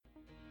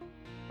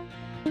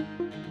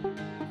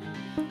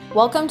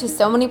Welcome to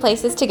So Many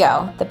Places to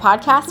Go, the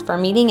podcast for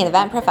meeting and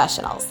event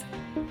professionals.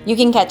 You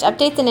can catch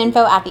updates and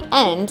info at the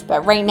end,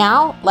 but right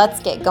now, let's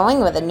get going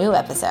with a new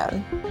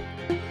episode.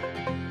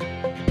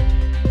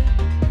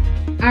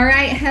 All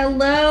right,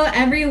 hello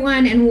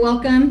everyone, and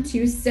welcome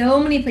to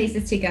So Many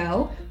Places to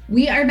Go.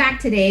 We are back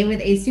today with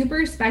a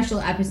super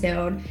special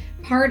episode,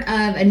 part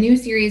of a new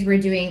series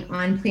we're doing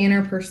on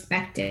planner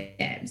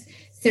perspectives.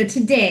 So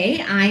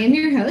today, I am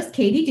your host,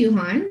 Katie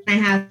Duhan. I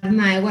have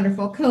my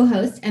wonderful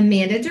co-host,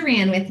 Amanda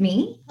Duran, with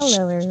me.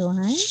 Hello,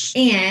 everyone.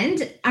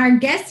 And our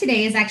guest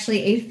today is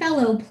actually a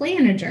fellow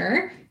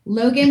planner,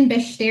 Logan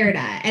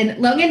Besterda. And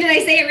Logan, did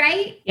I say it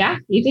right? Yeah,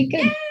 you did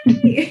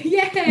good.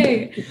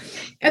 Yay!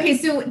 Okay,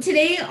 so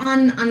today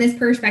on this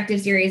perspective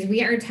series,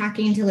 we are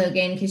talking to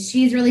Logan because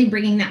she's really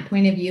bringing that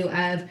point of view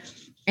of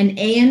an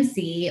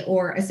AMC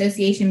or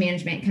Association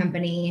Management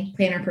Company,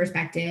 planner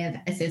perspective,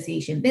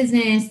 association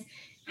business,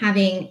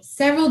 having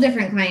several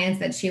different clients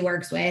that she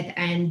works with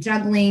and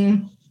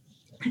juggling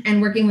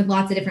and working with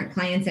lots of different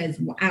clients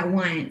at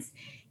once.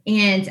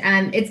 And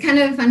it's kind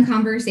of a fun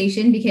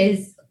conversation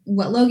because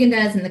what Logan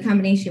does and the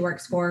company she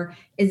works for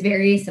is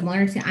very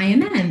similar to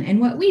IMM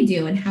and what we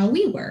do and how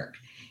we work.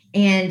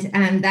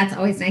 And that's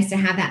always nice to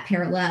have that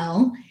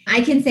parallel. I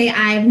can say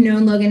I've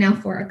known Logan now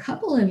for a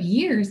couple of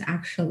years,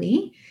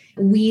 actually.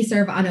 We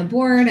serve on a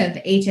board of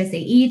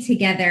HSAE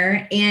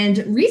together.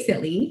 And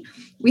recently,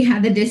 we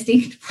had the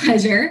distinct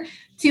pleasure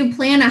to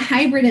plan a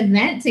hybrid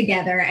event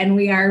together. And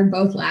we are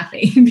both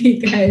laughing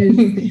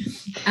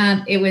because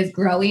it was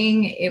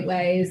growing. It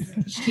was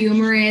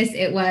humorous.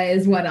 It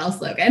was what else,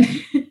 Logan?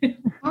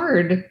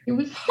 Hard. It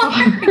was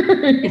hard.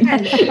 It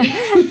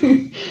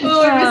was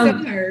so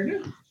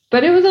hard.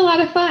 But it was a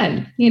lot of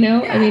fun, Yeah.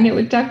 I mean, it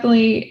would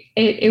definitely,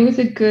 it was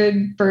a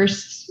good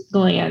first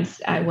glance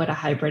at what a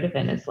hybrid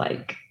event is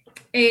like.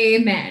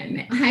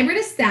 Amen. Hybrid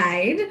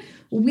aside,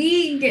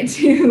 we get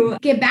to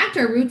get back to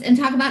our roots and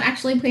talk about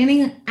actually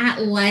planning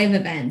at live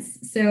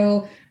events.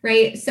 So,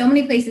 right, So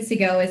Many Places to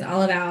Go is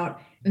all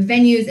about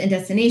venues and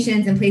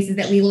destinations and places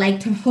that we like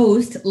to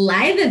host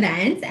live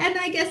events. And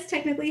I guess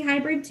technically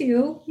hybrid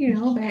too,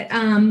 but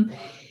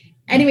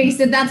anyway,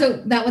 so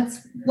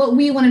that's what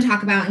we want to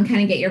talk about and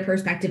kind of get your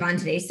perspective on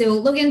today. So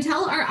Logan,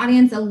 tell our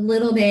audience a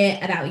little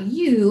bit about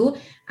you,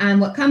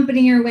 what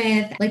company you're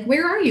with, like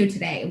where are you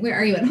today? Where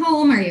are you at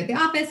home? Are you at the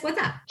office? What's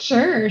up?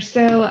 Sure.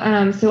 So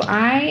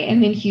I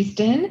am in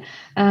Houston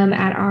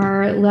at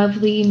our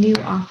lovely new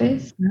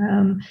office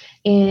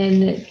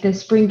in the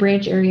Spring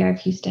Branch area of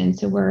Houston.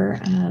 So we're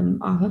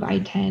off of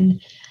I-10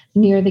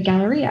 near the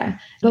Galleria.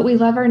 But we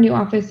love our new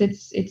office.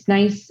 It's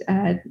nice.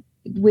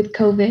 With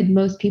COVID,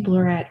 most people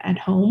are at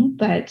home,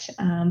 but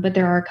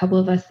there are a couple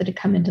of us that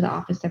come into the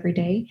office every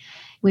day,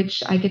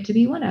 which I get to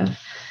be one of.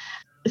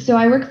 So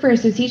I work for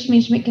Association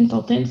Management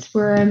Consultants.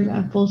 We're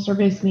a full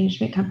service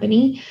management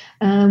company.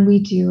 We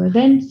do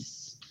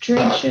events,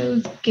 trade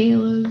shows,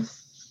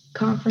 galas,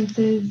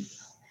 conferences,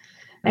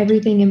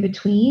 everything in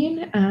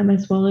between,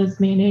 as well as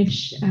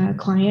manage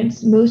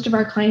clients. Most of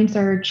our clients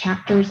are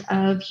chapters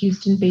of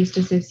Houston-based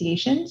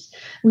associations.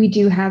 We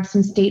do have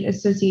some state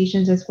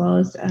associations as well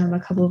as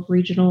a couple of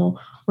regional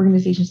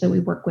organizations that we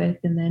work with,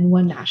 and then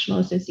one national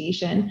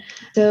association.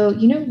 So,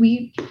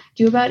 we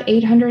do about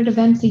 800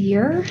 events a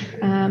year,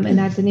 and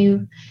that's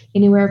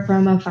anywhere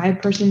from a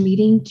 5-person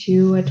meeting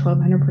to a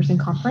 1,200-person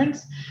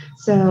conference.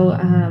 So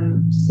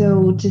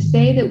to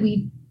say that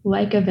we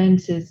like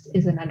events is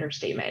an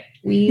understatement.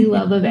 We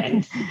love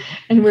events,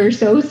 and we're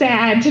so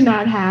sad to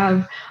not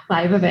have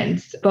live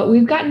events, but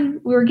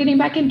we're getting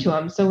back into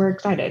them. So we're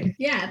excited.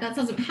 Yeah, that's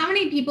awesome. How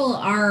many people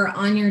are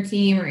on your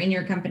team or in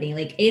your company?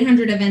 Like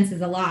 800 events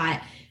is a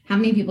lot. How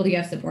many people do you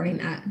have supporting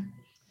that?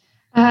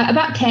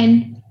 About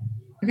 10.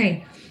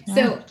 Okay.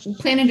 So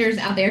planners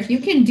out there, if you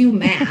can do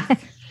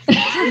math,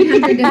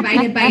 300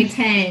 divided by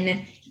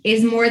 10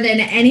 is more than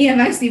any of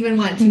us even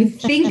want to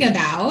think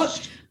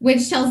about.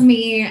 Which tells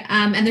me,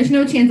 and there's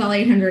no chance all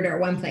 800 are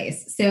one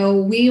place.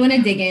 So we want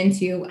to dig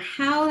into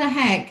how the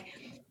heck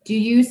do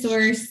you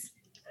source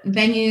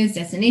venues,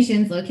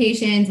 destinations,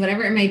 locations,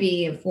 whatever it might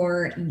be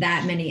for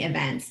that many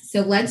events.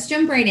 So let's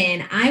jump right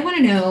in. I want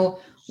to know,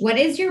 what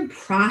is your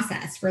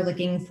process for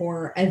looking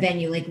for a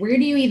venue? Like, where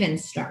do you even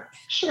start?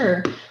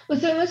 Sure. Well,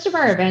 so most of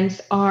our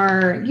events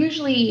are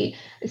usually,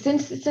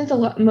 since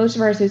most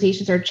of our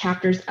associations are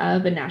chapters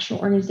of a national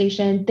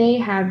organization, they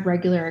have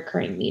regular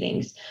occurring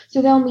meetings.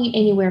 So they'll meet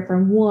anywhere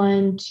from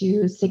 1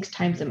 to 6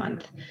 times a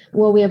month.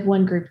 Well, we have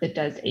one group that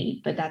does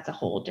 8, but that's a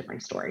whole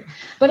different story.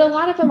 But a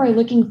lot of them are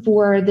looking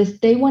for this.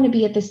 They want to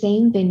be at the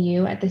same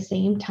venue at the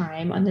same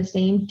time on the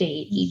same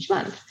date each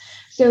month.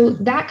 So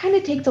that kind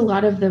of takes a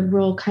lot of the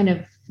real kind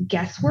of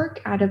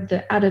guesswork out of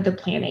the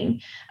planning.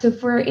 So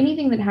for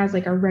anything that has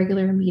like a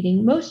regular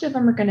meeting, most of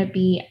them are going to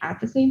be at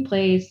the same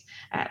place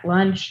at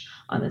lunch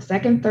on the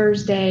second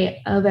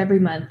Thursday of every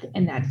month,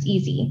 and that's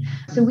easy.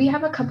 So we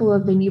have a couple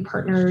of venue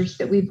partners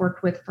that we've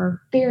worked with for a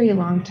very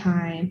long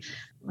time,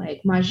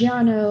 like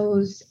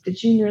Maggiano's, the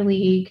Junior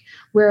League,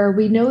 where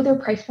we know their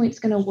price point is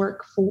going to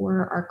work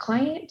for our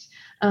client,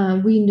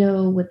 We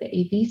know what the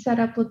AV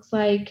setup looks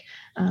like.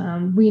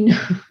 We know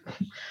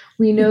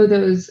we know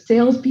those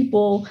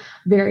salespeople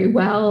very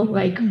well,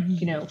 like,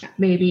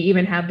 maybe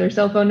even have their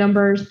cell phone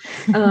numbers.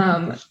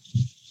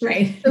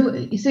 Right. So,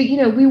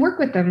 we work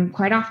with them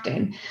quite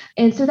often.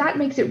 And so that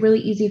makes it really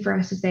easy for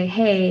us to say,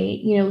 hey,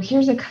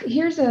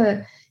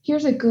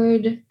 here's a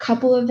good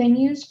couple of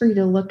venues for you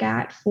to look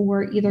at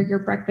for either your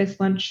breakfast,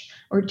 lunch,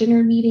 or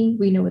dinner meeting.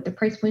 We know what the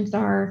price points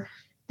are.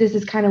 This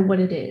is kind of what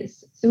it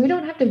is. So we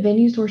don't have to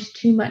venue source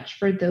too much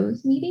for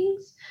those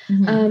meetings.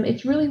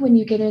 It's really when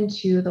you get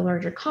into the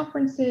larger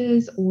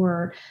conferences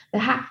or the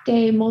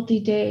half-day,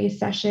 multi-day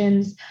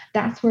sessions,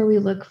 that's where we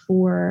look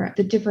for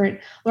the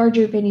different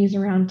larger venues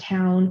around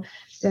town.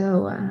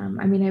 So,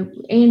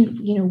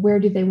 where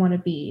do they want to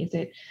be? Is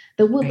it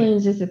the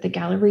Woodlands? Right. Is it the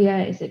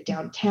Galleria? Is it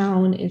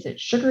downtown? Is it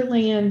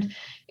Sugarland?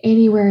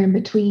 Anywhere in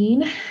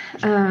between,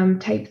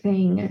 type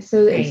thing.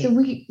 So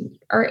we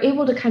are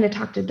able to kind of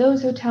talk to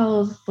those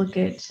hotels, look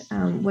at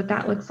what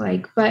that looks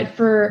like. But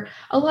for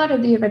a lot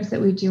of the events that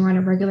we do on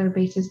a regular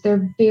basis,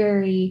 they're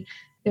very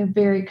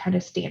kind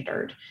of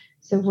standard.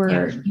 So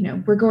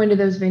we're going to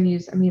those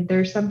venues. I mean,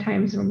 there's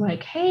sometimes I'm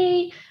like,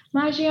 hey,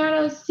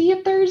 Maggiano, see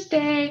you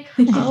Thursday.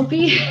 I'll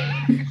be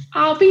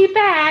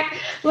back.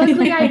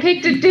 Luckily, I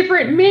picked a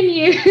different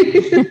menu.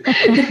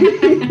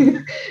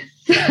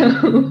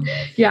 So,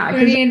 yeah.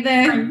 I mean, the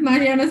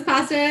Maggiano's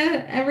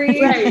pasta every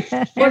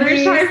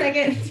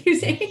second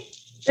Tuesday.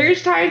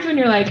 There's times when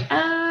you're like,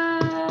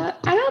 I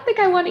don't think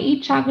I want to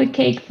eat chocolate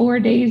cake 4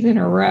 days in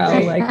a row.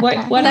 Like,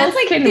 what else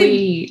can we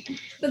eat?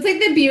 That's like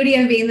the beauty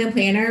of being the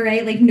planner,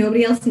 right? Like,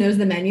 nobody else knows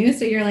the menu.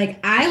 So you're like,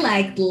 I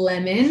like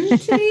lemon.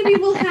 Today we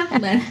will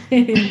have lemon.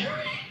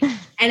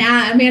 And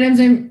Amanda's,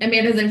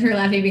 I'm sure,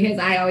 laughing because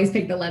I always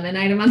pick the lemon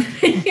item on the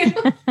menu.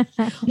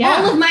 Yeah.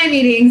 All of my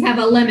meetings have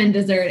a lemon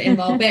dessert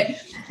involved. But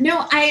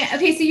no, so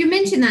you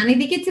mentioned that. And I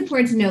think it's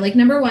important to know, like,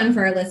 number one,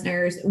 for our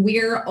listeners,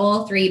 we're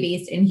all three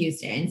based in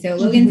Houston. So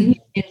Logan's in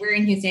Houston, we're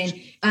in Houston.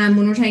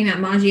 When we're talking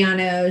about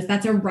Maggiano's,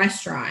 that's a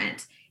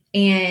restaurant.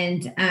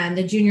 And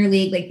the Junior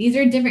League, like, these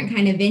are different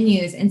kind of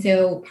venues. And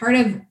so part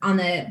of on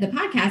the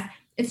podcast,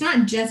 it's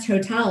not just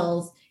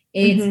hotels.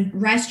 It's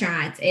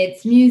restaurants,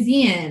 it's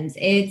museums,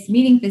 it's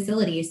meeting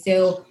facilities.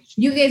 So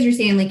you guys are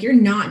saying, like, you're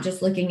not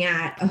just looking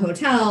at a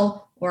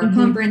hotel or a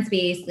conference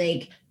space,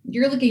 like,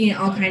 you're looking at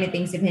all kinds of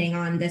things depending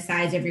on the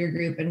size of your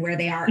group and where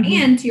they are.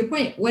 And to your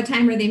point, what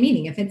time are they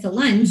meeting? If it's a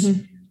lunch,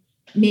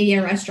 maybe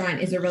a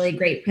restaurant is a really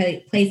great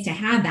place to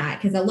have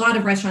that, because a lot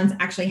of restaurants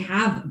actually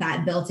have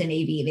that built-in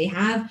AV. They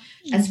have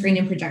a screen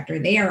and projector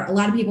there. A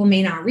lot of people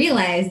may not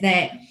realize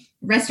that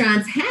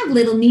restaurants have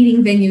little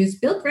meeting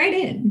venues built right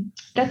in.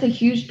 That's a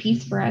huge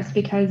piece for us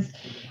because,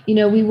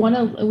 because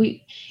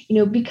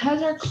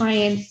our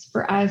clients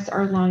for us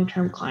are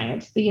long-term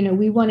clients,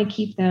 we want to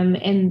keep them,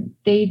 and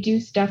they do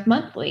stuff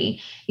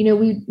monthly.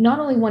 We not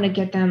only want to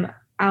get them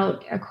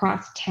out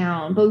across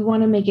town, but we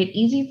want to make it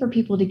easy for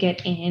people to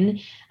get in,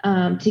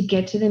 to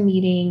get to the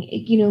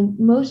meeting.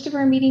 Most of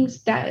our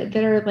meetings that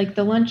are like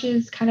the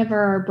lunches kind of are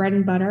our bread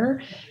and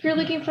butter. You're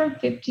looking from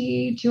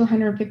 50 to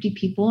 150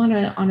 people on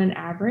an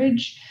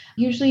average,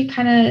 usually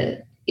kind of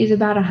is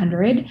about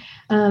 100.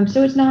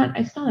 So it's not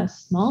a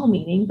small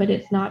meeting, but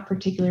it's not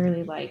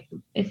particularly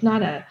it's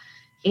not a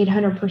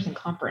 800 person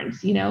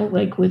conference,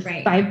 like with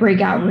 5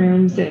 breakout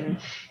rooms and,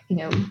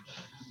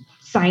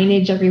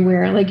 signage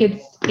everywhere. Like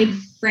it's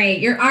right.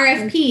 Your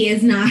RFP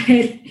is not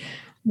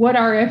what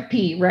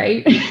RFP,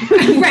 right?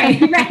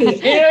 right.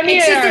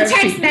 It's just a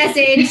text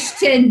message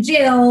to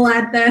Jill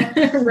at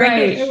the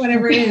right or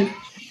whatever it is.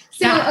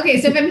 So, okay.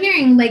 So if I'm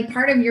hearing, like,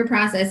 part of your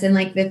process and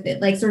like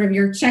sort of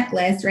your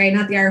checklist, right?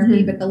 Not the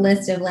RFP, but the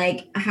list of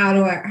like, how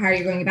are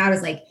you going about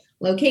is like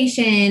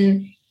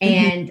location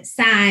and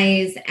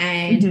size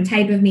and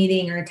type of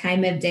meeting or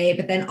time of day,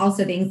 but then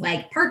also things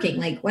like parking,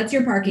 like what's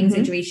your parking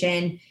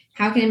situation?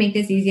 How can I make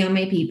this easy on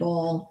my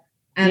people?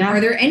 Are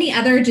there any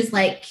other just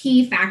like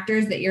key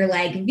factors that you're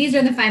like, these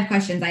are the 5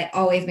 questions I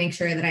always make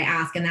sure that I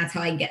ask, and that's how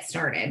I get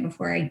started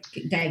before I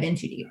dive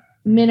into deep?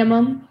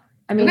 Minimum.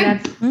 I mean,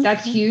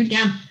 that's huge.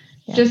 Yeah.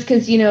 Just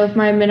because, if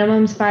my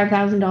minimum's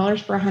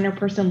 $5,000 for a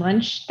 100-person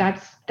lunch,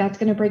 that's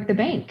going to break the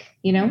bank,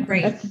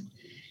 Right.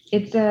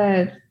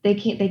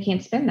 They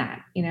can't spend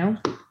that,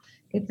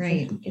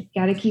 It's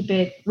got to keep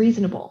it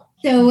reasonable.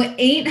 So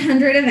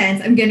 800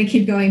 events. I'm going to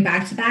keep going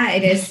back to that.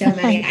 It is so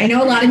many. I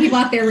know a lot of people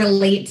out there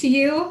relate to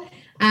you.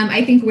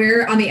 I think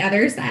we're on the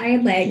other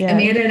side. Like,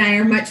 Amanda and I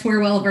are much more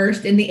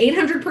well-versed in the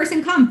 800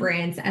 person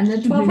conference and the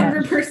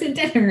 1200 person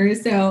dinner.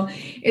 So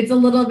it's a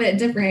little bit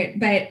different,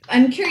 but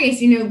I'm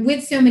curious,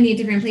 with so many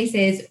different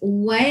places,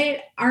 what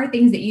are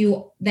things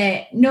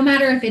that no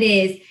matter if it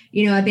is,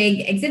 a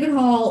big exhibit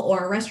hall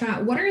or a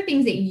restaurant, what are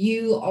things that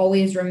you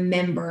always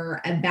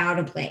remember about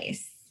a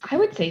place? I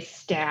would say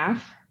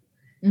staff.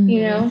 I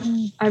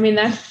mean,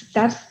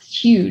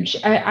 that's huge.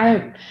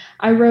 I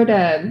wrote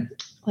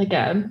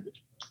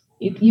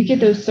you get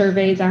those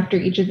surveys after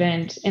each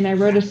event. And I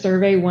wrote a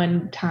survey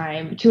one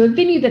time to a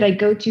venue that I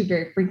go to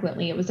very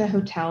frequently. It was a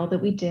hotel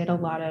that we did a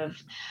lot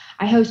of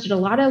I hosted a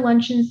lot of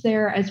luncheons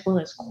there as well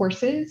as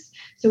courses.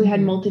 So we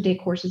had multi-day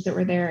courses that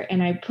were there.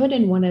 And I put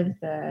in one of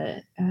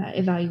the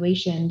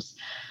evaluations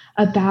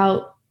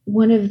about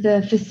one of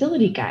the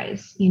facility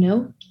guys,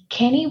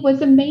 Kenny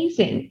was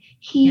amazing.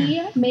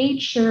 He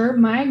made sure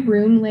my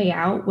room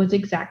layout was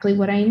exactly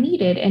what I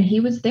needed. And he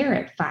was there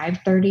at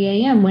 5:30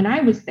 a.m. when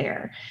I was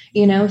there,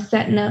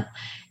 setting up.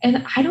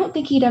 And I don't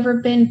think he'd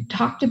ever been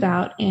talked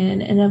about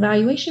in an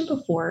evaluation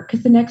before,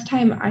 because the next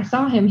time I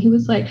saw him, he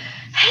was like,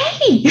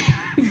 "Hey,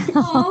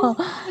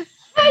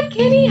 hi,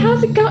 Kenny,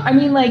 how's it going?" I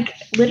mean, like,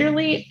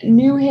 literally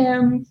knew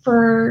him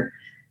for,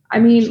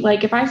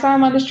 if I saw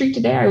him on the street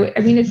today,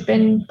 it's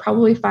been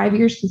probably 5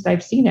 years since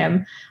I've seen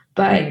him,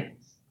 but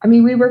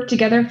we worked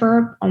together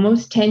for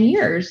almost 10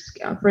 years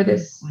for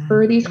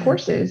these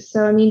courses.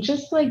 So,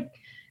 just like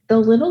the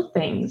little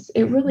things,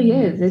 it really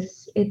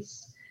is.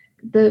 It's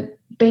the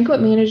banquet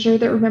manager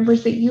that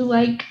remembers that you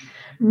like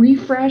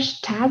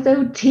refreshed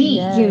Tazo tea,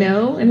 and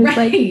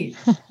it's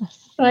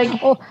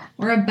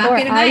or a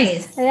bucket of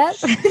ice. Yep.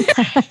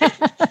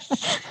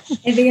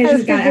 I think I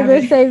just got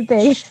the same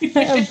thing.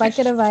 A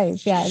bucket of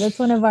ice. Yeah, that's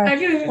one of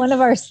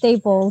our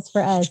staples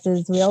for us.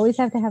 Is we always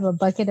have to have a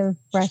bucket of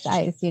fresh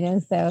ice.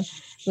 So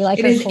we like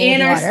it our is cold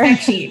in water. Our spec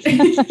sheet.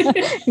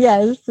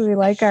 Yes, we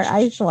like our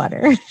ice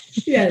water.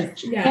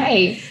 Yes. Yeah.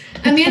 Hey,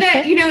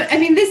 Amanda,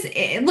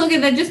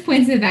 Logan, that just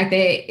points to the fact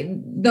that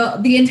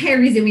the entire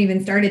reason we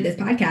even started this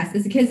podcast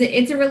is because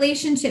it's a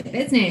relationship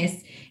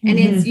business. And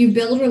it's, you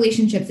build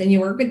relationships and you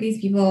work with these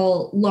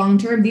people long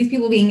term, these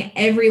people being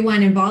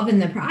everyone involved in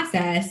the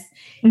process.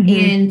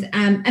 And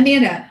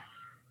Amanda,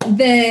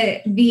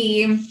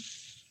 you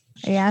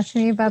asked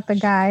me about the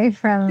guy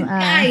from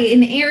guy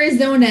in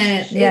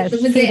Arizona. Yes,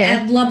 was it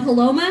at La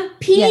Paloma?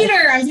 Peter.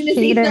 Yes, I was going to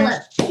say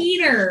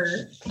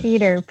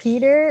Philip.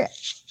 Peter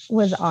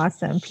was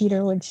awesome.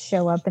 Peter would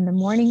show up in the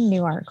morning,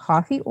 knew our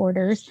coffee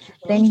orders.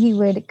 Then he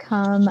would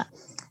come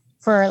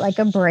for like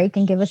a break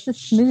and give us a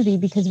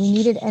smoothie because we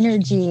needed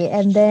energy.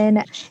 And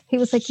then he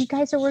was like, "You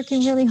guys are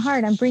working really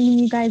hard. I'm bringing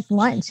you guys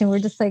lunch." And we're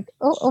just like,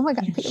 oh my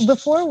God.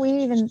 Before we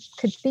even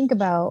could think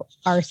about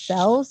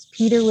ourselves,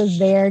 Peter was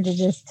there to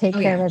just take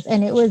care of us.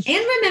 And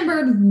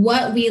remembered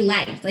what we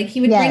liked. Like he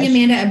would bring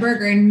Amanda a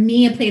burger and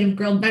me a plate of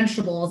grilled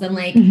vegetables and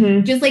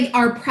just like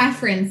our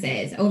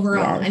preferences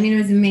overall. Yes. It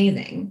was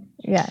amazing.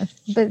 Yes.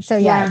 But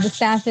the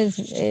staff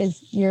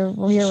is you're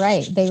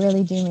right. They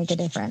really do make a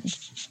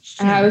difference.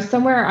 I was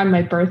somewhere on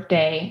my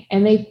birthday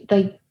and I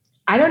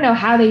don't know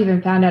how they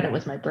even found out it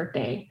was my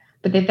birthday,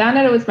 but they found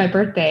out it was my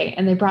birthday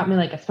and they brought me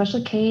like a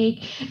special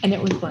cake. And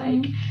it was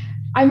like,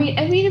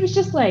 it was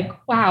just like,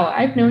 wow,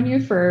 I've known you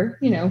for,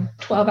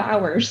 12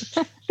 hours.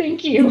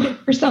 Thank you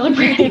for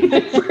celebrating my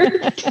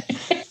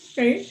birthday.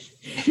 Right?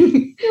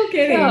 No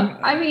kidding.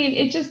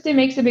 So, it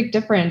makes a big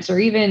difference. Or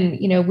even,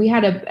 we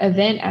had an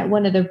event at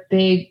one of the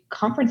big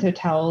conference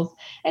hotels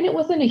and it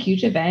wasn't a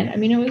huge event.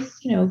 It was,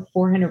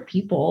 400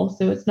 people.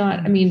 So it's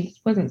not, it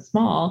wasn't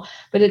small,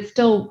 but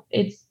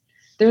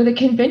they're the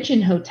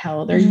convention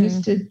hotel. They're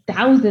used to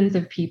thousands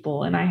of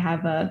people. And I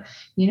have a,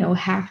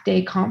 half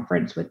day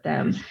conference with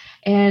them.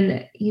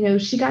 And,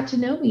 she got to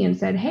know me and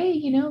said, "Hey,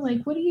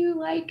 what do you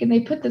like?" And they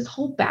put this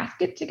whole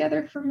basket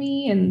together for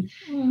me. And,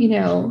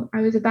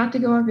 I was about to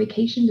go on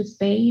vacation to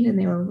Spain and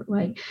they were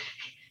like,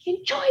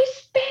 "Enjoy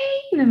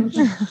Spain." And I was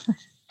like,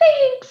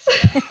 "Thanks."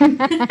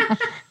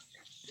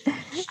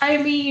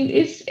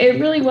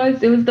 It really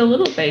was, it was the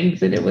little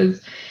things. And it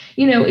was,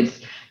 it's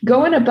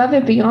going above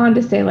and beyond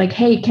to say like,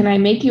 "Hey, can I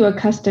make you a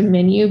custom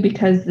menu?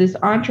 Because this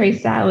entree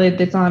salad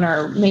that's on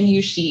our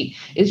menu sheet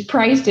is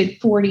priced at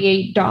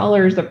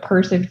 $48 a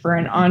person for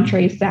an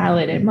entree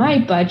salad. And my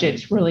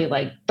budget's really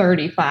like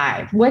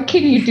 $35. What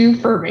can you do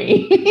for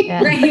me?"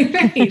 Yeah.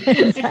 Right.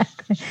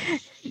 Exactly.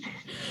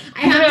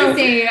 I have to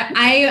say,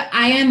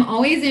 I am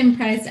always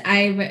impressed.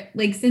 I've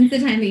since the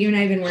time that you and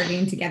I have been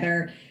working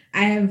together,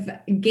 I've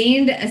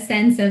gained a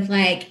sense of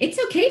like, it's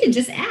okay to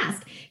just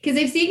ask. Because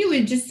I've seen you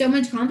with just so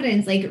much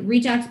confidence, like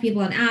reach out to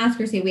people and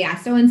ask or say, "We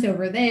asked so-and-so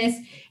for this."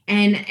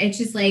 And it's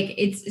just like,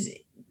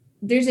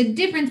 there's a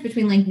difference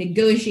between like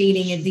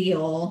negotiating a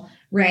deal,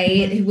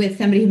 right? With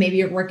somebody who maybe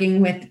you're working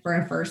with for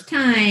a first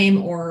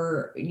time,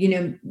 or,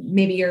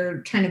 maybe you're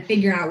trying to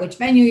figure out which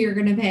venue you're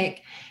going to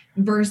pick,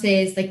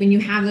 versus like when you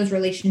have those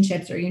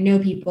relationships or,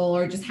 people,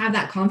 or just have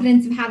that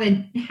confidence of how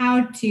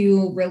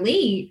to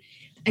relate.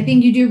 I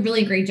think you do a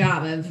really great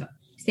job of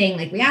saying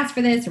like, "We asked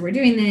for this," or "We're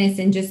doing this,"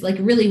 and just like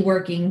really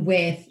working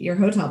with your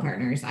hotel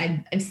partners.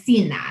 I've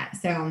seen that.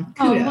 So kudos.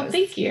 Oh, well,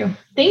 thank you.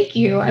 Thank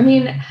you. I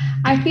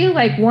feel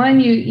like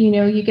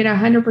you get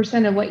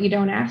 100% of what you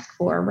don't ask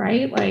for,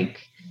 right?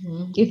 Like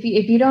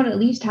if you don't at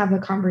least have a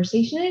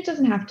conversation, it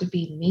doesn't have to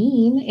be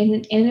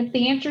mean. And if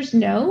the answer's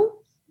no,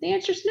 the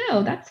answer's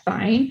no, that's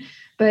fine.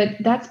 But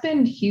that's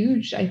been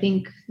huge, I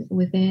think,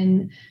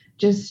 within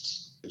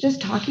just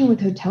talking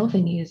with hotel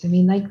venues.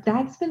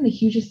 That's been the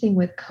hugest thing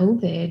with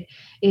COVID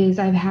is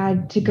I've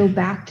had to go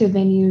back to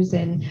venues.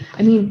 And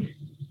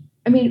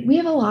we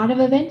have a lot of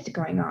events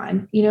going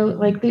on,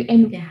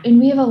 and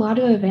we have a lot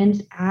of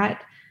events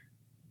at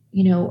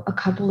a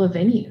couple of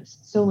venues.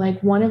 So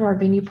like one of our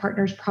venue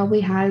partners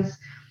probably has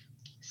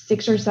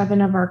 6 or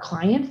 7 of our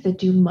clients that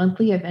do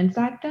monthly events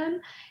at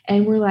them.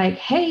 And we're like,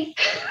 hey,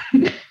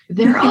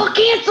 they're all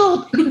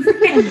canceled.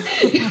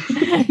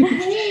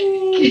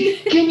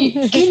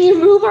 can you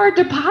move our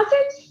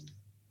deposits?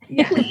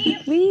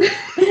 Please.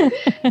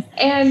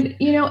 And,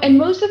 and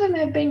most of them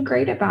have been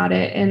great about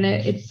it. And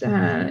it's,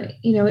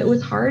 it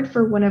was hard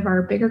for one of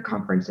our bigger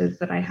conferences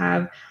that I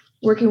have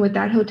working with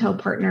that hotel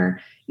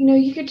partner.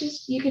 You could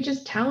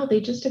just tell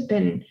they just have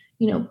been,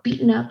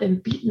 beaten up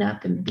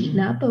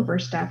over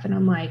stuff. And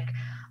I'm like,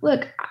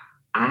 look,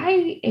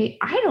 I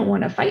don't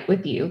want to fight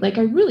with you. Like,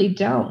 I really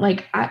don't.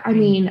 Like, I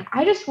mean,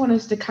 I just want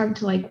us to come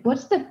to like,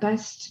 what's the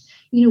best,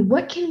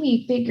 what can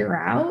we figure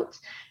out?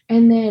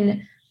 And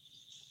then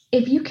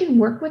if you can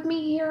work with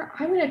me here,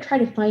 I'm going to try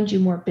to find you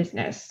more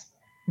business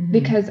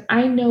because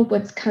I know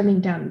what's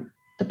coming down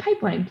the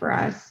pipeline for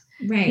us.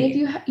 Right. And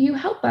if you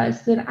help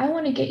us, then I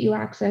want to get you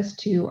access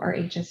to our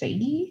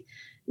HSAD,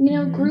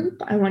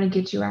 group. I want to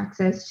get you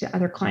access to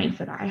other clients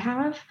that I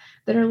have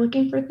that are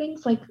looking for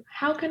things. Like,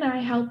 how can I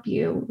help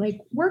you?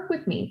 Like, work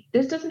with me.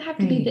 This doesn't have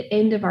to be the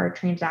end of our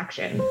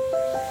transaction.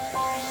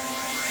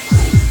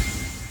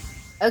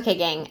 Okay,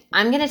 gang,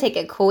 I'm going to take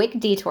a quick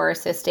detour,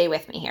 so stay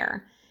with me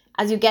here.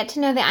 As you get to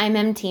know the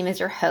IMM team as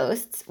your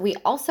hosts, we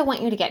also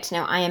want you to get to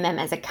know IMM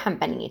as a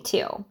company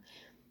too.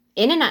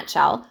 In a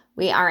nutshell,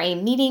 we are a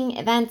meeting,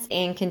 events,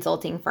 and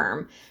consulting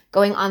firm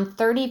going on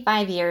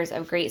 35 years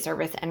of great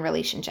service and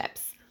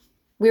relationships.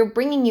 We're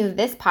bringing you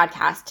this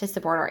podcast to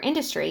support our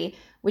industry,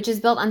 which is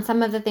built on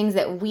some of the things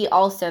that we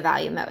also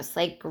value most,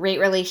 like great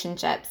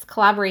relationships,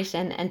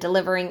 collaboration, and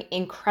delivering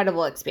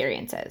incredible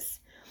experiences.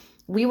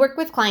 We work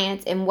with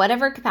clients in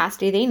whatever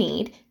capacity they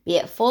need, be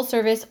it full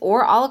service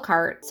or a la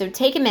carte. So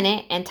take a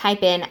minute and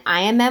type in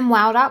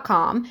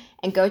immwow.com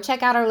and go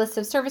check out our list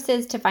of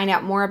services to find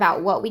out more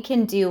about what we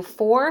can do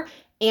for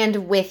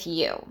and with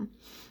you.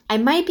 I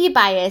might be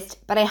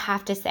biased, but I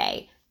have to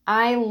say,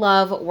 I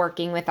love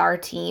working with our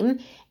team,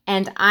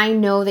 and I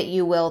know that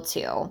you will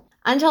too.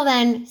 Until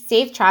then,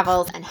 safe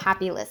travels and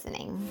happy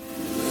listening.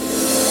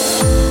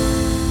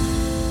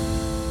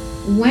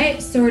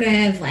 What sort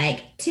of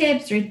like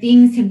tips or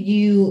things have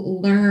you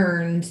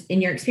learned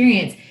in your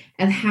experience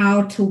of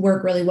how to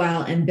work really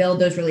well and build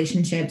those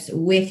relationships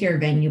with your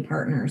venue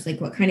partners?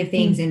 Like what kind of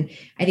things? And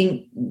I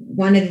think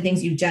one of the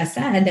things you just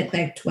said that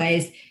clicked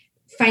was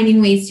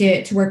finding ways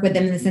to work with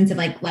them in the sense of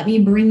like, let me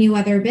bring you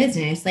other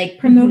business, like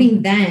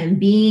promoting them,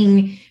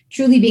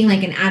 truly being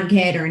like an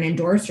advocate or an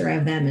endorser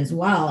of them as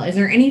well. Is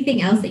there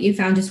anything else that you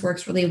found just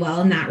works really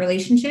well in that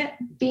relationship?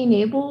 Being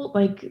able,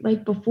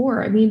 like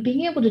before, I mean,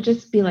 being able to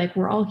just be like,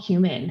 we're all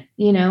human,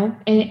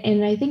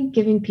 and I think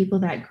giving people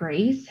that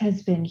grace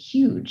has been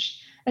huge,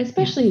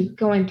 especially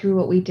going through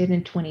what we did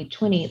in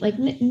 2020. Like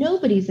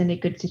nobody's in a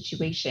good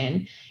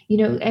situation.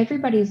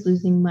 Everybody's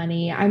losing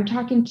money. I'm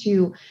talking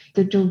to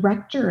the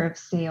director of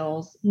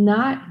sales,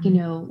 not,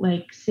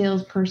 like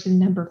salesperson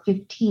number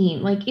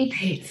 15. Like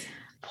it's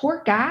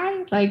poor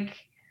guy. Like,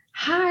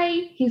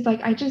 hi. He's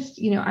like, I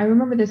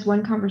remember this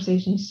one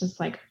conversation. He's just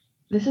like,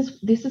 this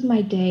is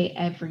my day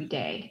every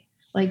day.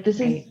 Like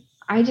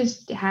I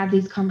just have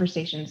these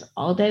conversations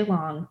all day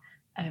long,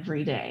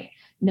 every day.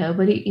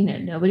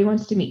 Nobody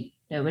wants to meet.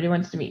 Nobody.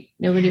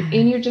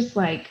 And you're just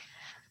like,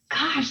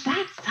 gosh,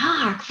 that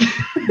sucks.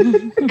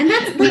 And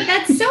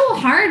that's so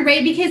hard,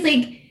 right? Because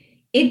like,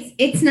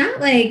 it's not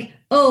like,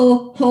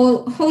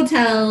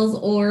 hotels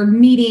or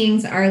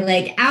meetings are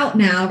like out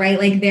now, right?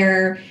 Like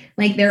they're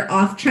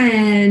off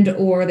trend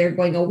or they're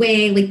going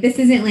away. Like this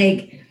isn't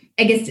like,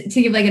 I guess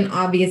to give like an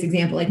obvious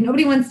example, like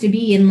nobody wants to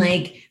be in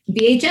like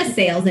VHS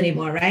sales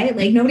anymore, right?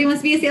 Like nobody wants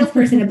to be a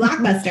salesperson at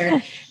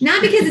Blockbuster,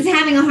 not because it's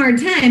having a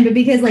hard time, but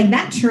because like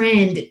that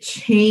trend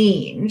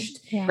changed.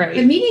 Yeah. Right.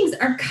 The meetings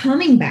are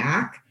coming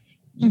back.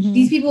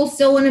 These people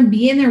still want to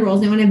be in their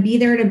roles. They want to be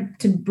there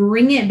to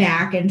bring it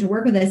back and to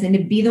work with us and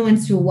to be the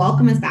ones to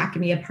welcome us back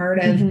and be a part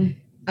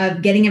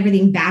of getting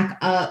everything back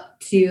up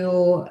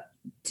to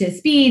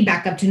speed,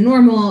 back up to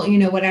normal,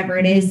 whatever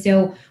it is.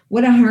 So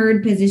what a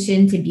hard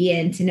position to be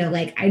in, to know,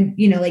 like,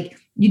 you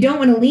don't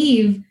want to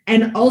leave.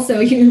 And also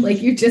you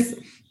just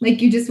want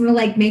to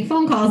like make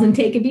phone calls and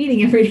take a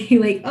beating every day.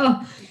 Like,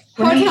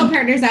 hotel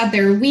partners out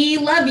there, we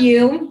love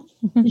you.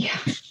 Yeah.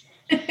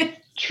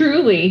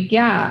 Truly.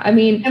 Yeah. I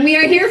mean, and we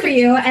are here for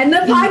you. And the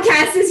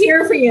podcast is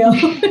here for you.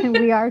 And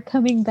we are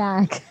coming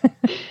back.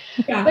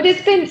 Yeah. But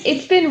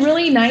it's been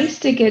really nice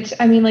to get,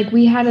 like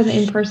we had an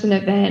in-person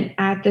event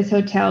at this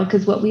hotel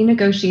because what we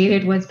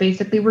negotiated was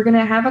basically we're going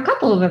to have a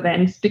couple of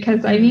events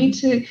because I need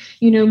to,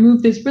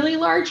 move this really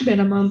large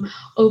minimum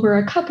over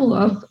a couple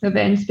of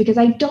events because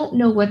I don't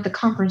know what the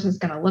conference is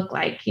going to look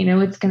like.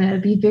 It's going to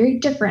be very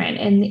different.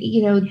 And,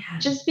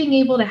 just being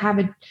able to have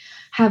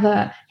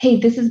a,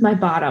 hey, this is my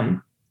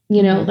bottom.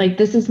 Like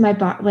this is my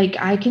like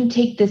I can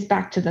take this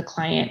back to the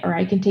client or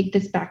I can take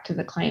this back to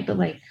the client, but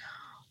like,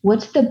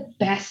 what's the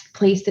best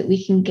place that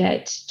we can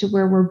get to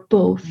where we're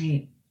both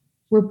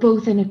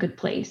in a good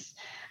place?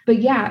 But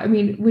yeah, I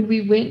mean, when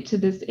we went to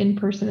this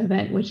in-person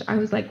event, which I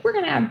was like, we're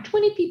going to have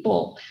 20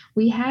 people,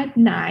 we had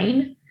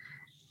 9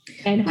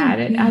 and had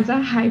it as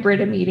a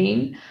hybrid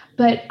meeting.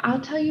 But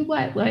I'll tell you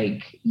what,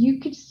 like, you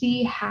could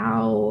see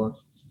how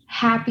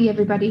happy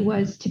everybody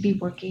was to be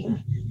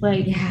working.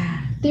 Like,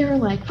 they were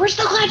like, we're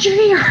so glad you're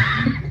here.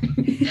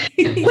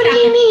 What do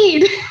you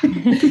need?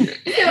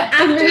 So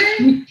after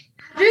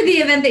the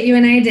event that you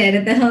and I did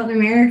at the Hilton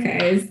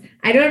Americas,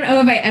 I don't know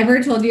if I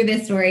ever told you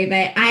this story,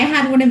 but I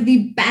had one of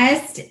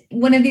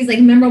these like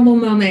memorable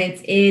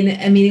moments in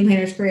a meeting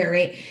planner's career,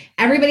 right?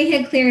 Everybody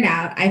had cleared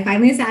out. I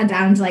finally sat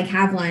down to like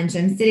have lunch.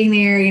 I'm sitting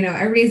there,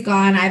 everybody's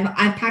gone.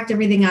 I've packed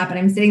everything up and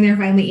I'm sitting there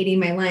finally eating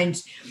my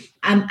lunch.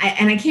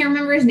 I can't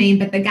remember his name,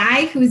 but the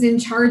guy who's in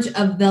charge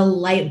of the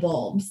light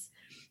bulbs.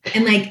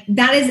 And like,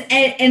 that is,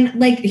 and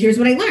like, here's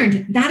what I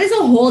learned. That is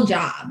a whole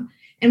job.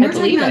 And we're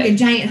talking about like a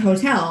giant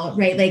hotel,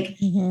 right? Like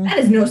that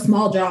is no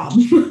small job.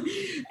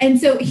 And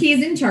so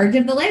he's in charge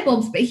of the light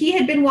bulbs, but he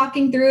had been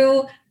walking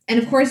through, and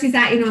of course he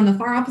sat, on the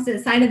far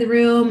opposite side of the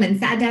room and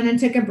sat down and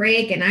took a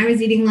break, and I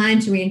was eating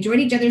lunch and we enjoyed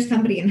each other's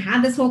company and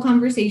had this whole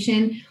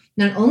conversation.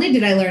 Not only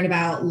did I learn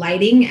about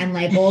lighting and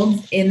light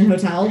bulbs in the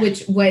hotel,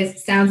 which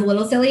sounds a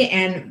little silly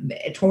and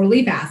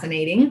totally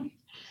fascinating.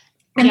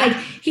 And like,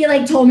 he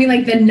like told me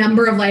like the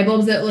number of light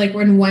bulbs that like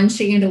were in one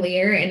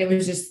chandelier. And I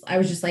was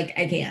just like,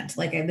 I can't,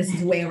 like, this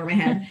is way over my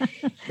head.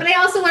 But I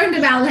also learned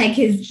about like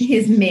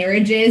his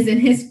marriages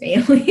and his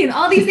family and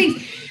all these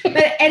things.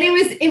 And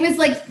it was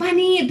like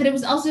funny, but it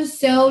was also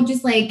so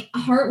just like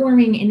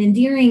heartwarming and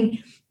endearing.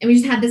 And we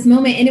just had this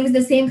moment, and it was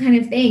the same kind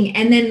of thing.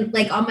 And then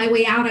like on my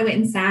way out, I went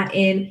and sat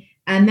in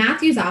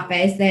Matthew's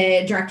office,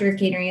 the director of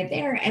catering up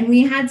there. And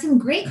we had some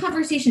great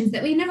conversations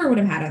that we never would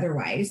have had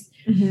otherwise.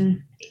 Mm-hmm.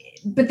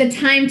 But the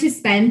time to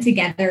spend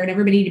together and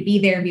everybody to be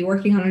there and be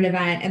working on an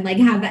event and like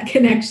have that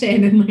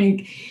connection and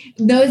like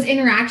those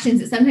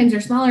interactions that sometimes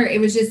are smaller,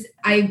 it was just,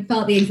 I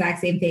felt the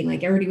exact same thing.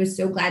 Like everybody was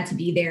so glad to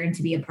be there and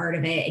to be a part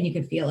of it, and you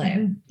could feel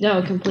it.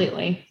 No,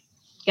 completely.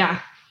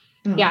 Yeah.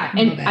 Yeah.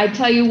 And I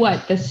tell you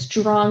what, the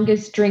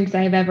strongest drinks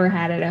I've ever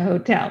had at a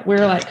hotel,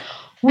 we're like,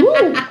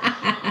 woo,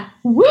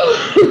 woo.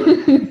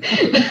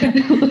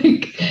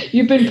 Like,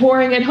 you've been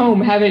pouring at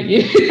home, haven't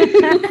you?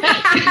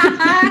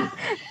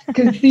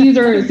 Because these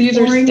are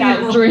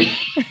stout drinks.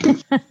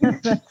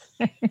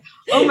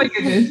 Oh my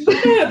goodness.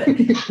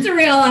 It's a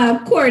real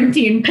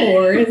quarantine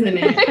pour, isn't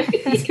it?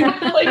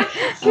 Like,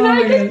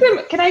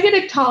 can I get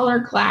a taller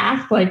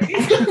glass? Like,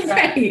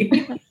 right.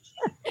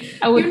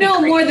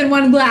 More than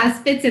one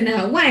glass fits in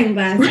a wine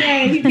glass.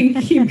 Yeah, you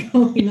can keep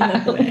going.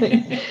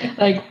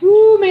 Like,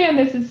 oh man,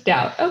 this is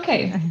stout.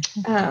 Okay.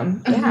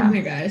 Oh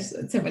my gosh,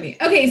 that's so funny.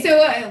 Okay,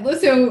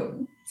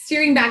 so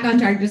steering back on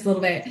track just a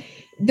little bit.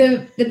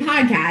 The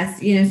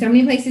podcast, so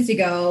many places to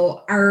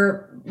go.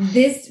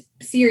 This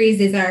series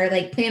is our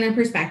like planner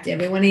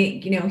perspective. We want to,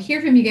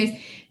 hear from you guys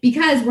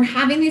because we're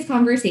having these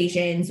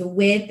conversations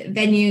with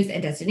venues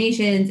and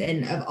destinations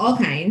and of all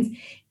kinds.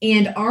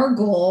 And our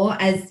goal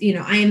as,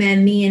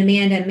 IMM, me and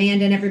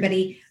Amanda and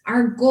everybody,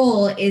 our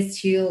goal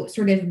is to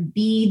sort of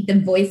be the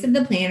voice of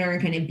the planner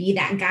and kind of be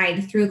that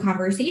guide through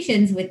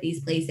conversations with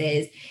these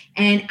places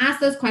and ask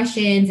those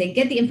questions and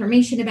get the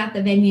information about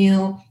the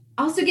venue.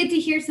 Also get to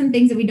hear some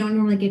things that we don't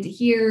normally get to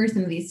hear,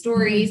 some of these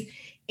stories,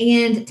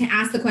 and to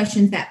ask the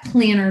questions that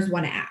planners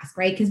want to ask,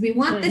 right? Because we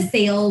want the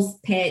sales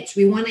pitch.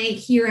 We want to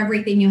hear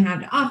everything you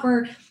have to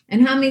offer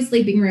and how many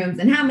sleeping rooms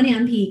and how many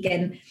on peak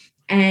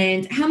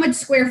and how much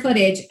square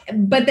footage.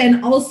 But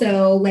then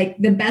also like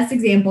the best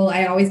example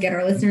I always get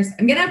our listeners,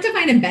 I'm going to have to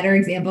find a better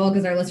example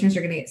because our listeners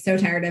are going to get so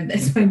tired of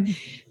this one.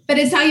 But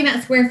it's talking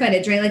about square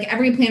footage, right? Like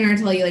every planner will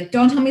tell you, like,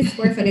 don't tell me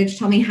square footage.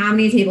 Tell me how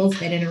many tables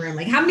fit in a room.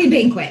 Like how many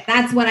banquet.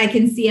 That's what I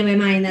can see in my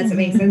mind. That's what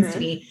makes sense to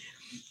me.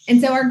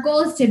 And so our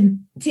goal is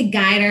to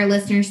guide our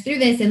listeners through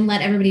this and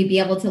let everybody be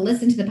able to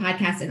listen to the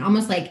podcast and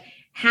almost like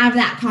have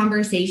that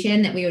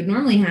conversation that we would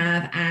normally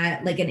have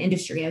at like an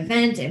industry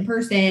event in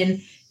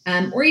person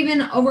or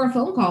even over a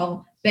phone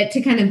call, but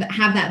to kind of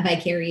have that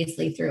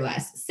vicariously through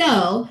us.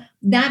 So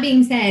that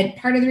being said,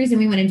 part of the reason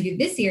we want to do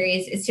this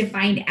series is to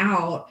find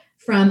out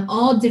from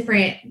all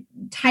different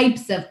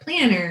types of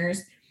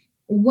planners,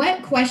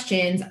 what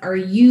questions are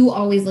you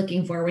always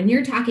looking for when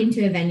you're talking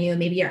to a venue?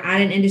 Maybe you're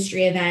at an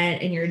industry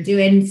event and you're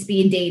doing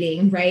speed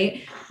dating,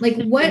 right? Like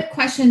what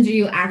questions are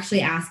you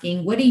actually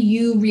asking? What do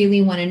you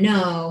really want to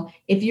know?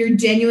 If you're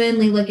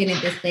genuinely looking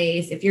at this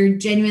place, if you're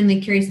genuinely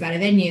curious about a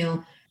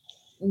venue,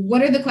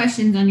 what are the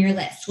questions on your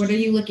list? What are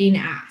you looking to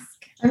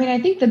ask? I mean,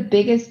 I think the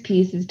biggest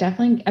piece is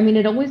definitely,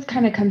 it always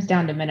kind of comes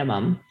down to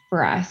minimum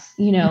for us,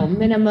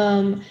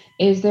 minimum,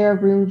 is there a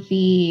room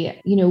fee,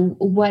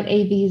 what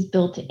AV is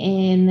built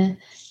in,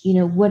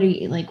 what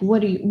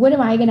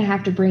am I going to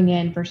have to bring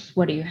in versus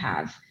what do you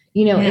have?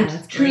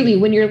 It's truly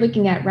when you're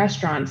looking at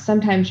restaurants,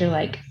 sometimes you're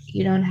like,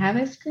 you don't have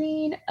a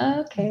screen.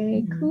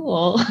 Okay,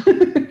 cool.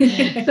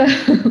 So,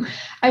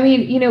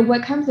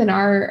 what comes in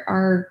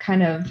our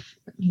kind of,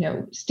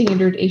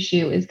 standard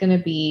issue is going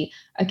to be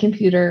a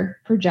computer,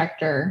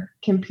 projector,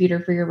 computer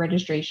for your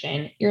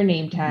registration, your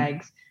name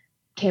tags,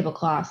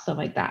 tablecloths, stuff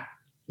like that.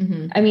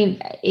 I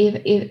mean,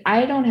 if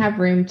I don't have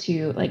room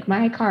to, like,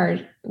 my car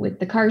with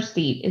the car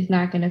seat is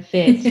not going to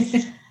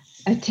fit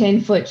a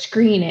 10-foot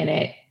screen in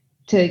it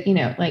to,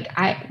 like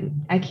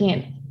I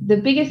can't, the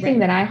biggest thing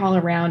that I haul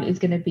around is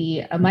going to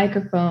be a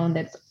microphone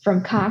that's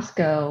from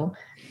Costco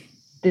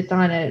that's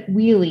on a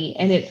wheelie,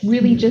 and it's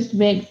really just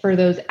meant for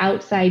those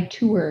outside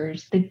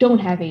tours that don't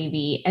have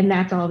AV, and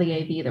that's all the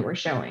AV that we're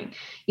showing,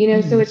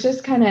 so it's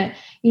just kind of,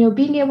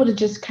 being able to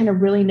just kind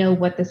of really know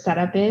what the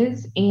setup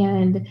is.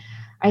 And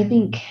I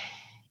think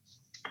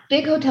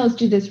big hotels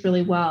do this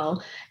really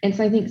well. And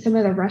so I think some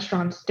of the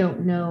restaurants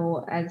don't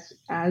know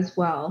as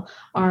well,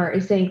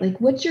 is saying, like,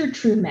 what's your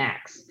true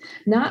max?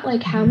 Not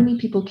like how many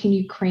people can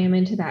you cram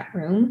into that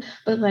room,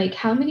 but like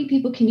how many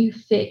people can you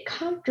fit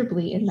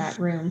comfortably in that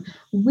room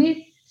with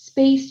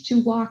space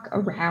to walk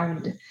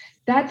around.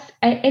 That's,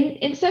 and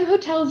in some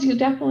hotels you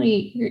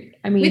definitely,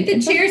 with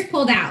the chairs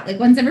pulled out, like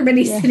once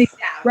everybody's sitting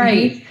down.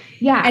 Right.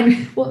 Yeah.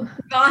 And we'll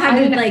all have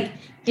to like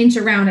inch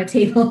around a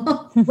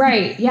table.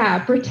 Right. Yeah.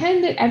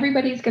 Pretend that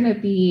everybody's going to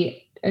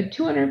be a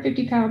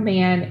 250-pound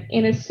man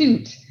in a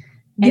suit.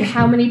 And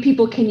how many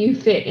people can you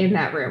fit in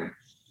that room?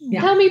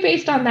 Yeah. Tell me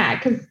based on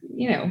that. Cause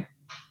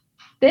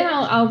then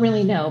I'll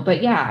really know.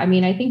 But yeah, I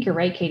mean, I think you're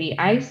right, Katie.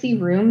 I see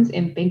rooms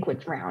in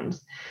banquet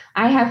rounds.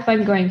 I have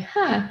fun going,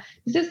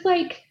 is this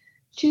like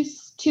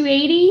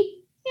 280?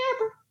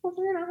 Yeah,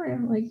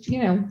 like,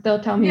 they'll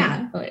tell me,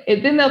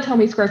 then they'll tell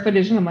me square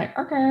footage, and I'm like,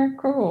 okay,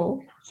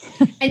 cool.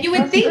 And you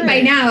would think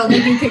by now,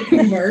 like, you could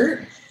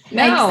convert.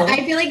 No.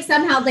 I feel like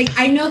somehow, like,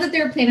 I know that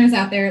there are planners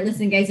out there.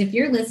 Listen, guys, if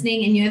you're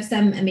listening and you have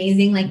some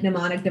amazing, like,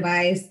 mnemonic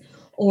device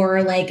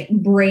or like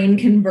brain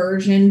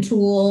conversion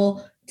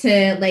tool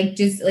to like,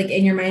 just like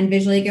in your mind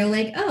visually go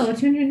like,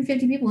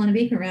 250 people on a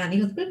banquet round. He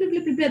goes, blah, blah,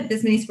 blah, blah, blah,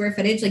 this many square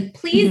footage. Like,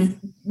 please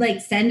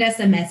like send us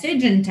a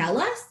message and tell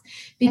us,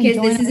 because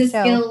this is a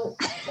skill.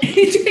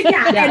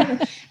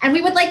 And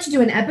we would like to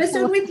do an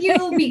episode with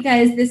you,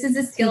 because this is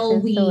a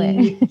skill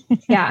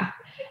yeah.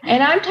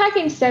 And I'm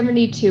talking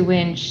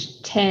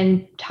 72-inch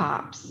 10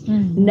 tops,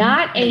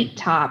 not 8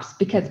 tops,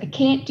 because I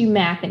can't do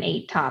math in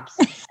 8 tops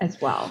as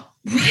well.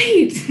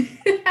 Right.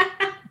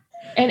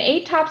 And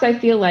 8 tops, I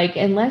feel like,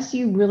 unless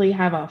you really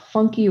have a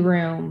funky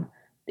room,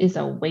 is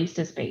a waste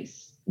of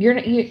space. You're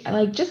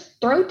like, just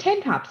throw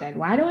 10 tops in.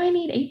 Why do I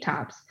need 8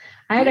 tops?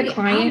 I had a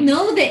client. I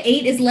know that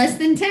 8 is less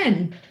than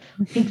 10.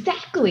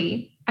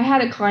 Exactly. I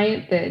had a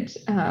client that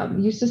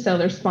used to sell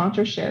their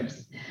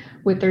sponsorships.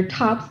 With their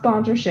top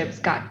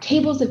sponsorships, got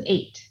tables of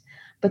 8,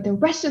 but the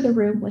rest of the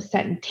room was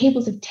set in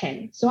tables of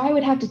 10. So I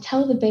would have to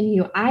tell the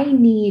venue, I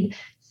need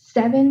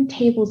 7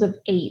 tables of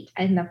 8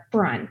 in the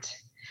front.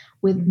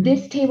 With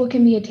this table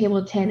can be a table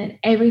of 10 and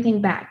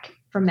everything back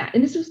from that.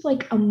 And this was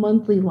like a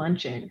monthly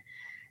luncheon.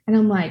 And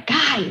I'm like,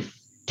 guys,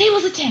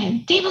 tables of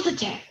 10, tables of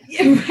 10.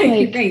 Yeah,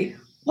 right.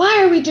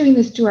 Why are we doing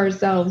this to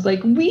ourselves?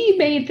 Like, we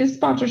made this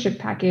sponsorship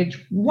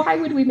package. Why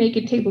would we make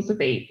it tables of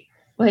 8?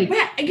 Like,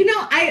 well,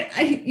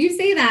 I you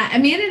say that.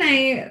 Amanda and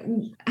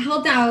I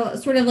helped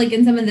out sort of like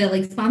in some of the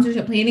like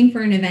sponsorship planning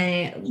for an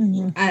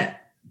event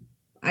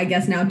I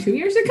guess now 2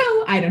 years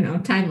ago. I don't know,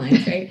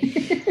 timelines, right?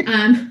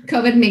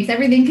 COVID makes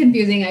everything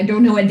confusing. I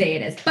don't know what day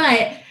it is,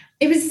 but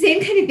it was the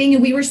same kind of thing.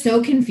 And we were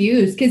so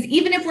confused because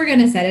even if we're going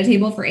to set a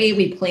table for 8,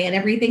 we plan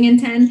everything in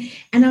 10.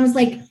 And I was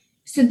like,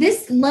 so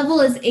this level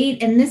is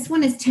 8 and this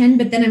one is 10,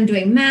 but then I'm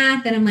doing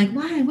math and I'm like,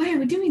 why are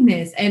we doing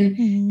this?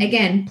 And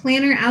again,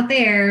 planner out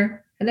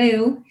there,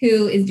 hello,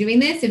 who is doing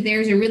this. If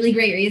there's a really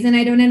great reason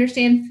I don't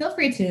understand, feel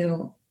free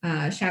to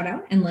shout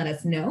out and let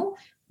us know.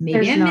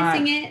 Maybe I'm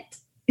missing it.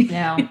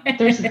 No,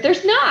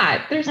 there's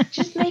not. There's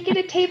just make it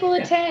a table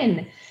of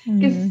 10.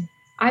 Because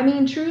I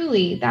mean,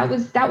 truly, that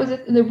was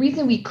the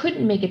reason we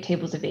couldn't make it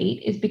tables of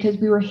 8 is because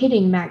we were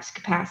hitting max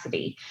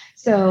capacity.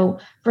 So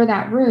for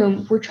that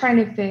room, we're trying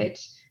to fit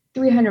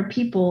 300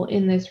 people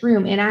in this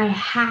room, and I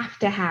have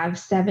to have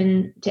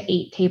 7 to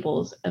 8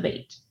 tables of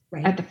 8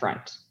 at the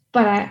front.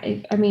 But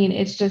I mean,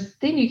 it's just,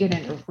 then you get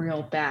into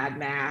real bad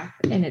math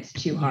and it's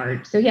too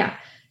hard. So yeah,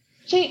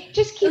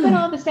 just keep it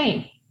all the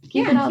same.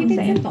 Keep it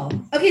simple.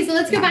 Okay, so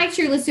let's go back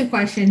to your list of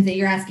questions that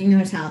you're asking the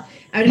hotel.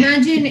 I would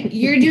imagine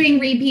you're doing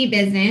repeat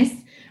business,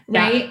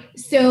 right? Yeah.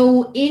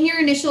 So in your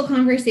initial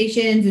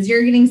conversations, as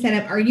you're getting set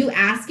up, are you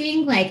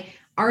asking like,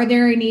 are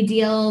there any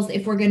deals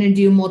if we're going to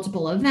do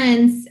multiple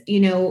events? Do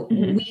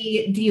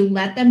you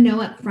let them know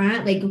up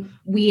front, like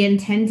we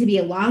intend to be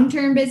a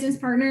long-term business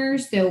partner?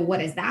 So what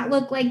does that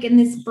look like in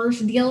this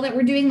first deal that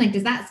we're doing? Like,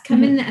 does that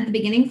come in at the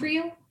beginning for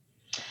you?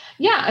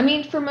 Yeah. I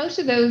mean, for most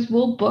of those,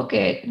 we'll book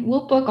it.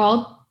 We'll book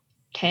all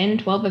 10,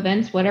 12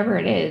 events, whatever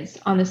it is,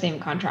 on the same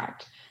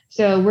contract.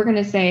 So we're going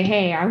to say,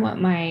 hey, I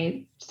want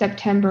my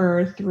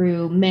September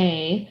through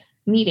May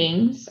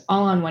meetings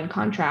all on one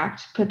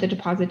contract, put the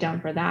deposit down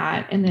for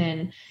that. And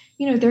then,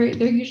 they're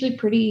usually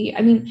pretty,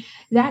 I mean,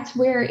 that's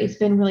where it's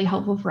been really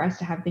helpful for us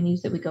to have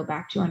venues that we go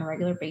back to on a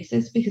regular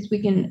basis, because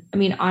we can,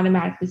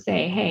 automatically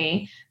say,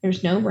 hey,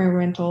 there's no room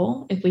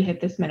rental if we hit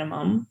this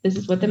minimum. This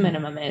is what the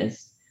minimum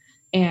is.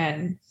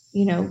 And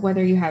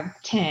whether you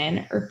have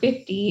 10 or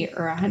 50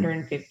 or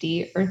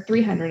 150 or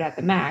 300 at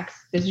the max,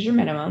 this is your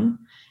minimum.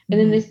 And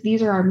then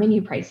these are our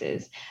menu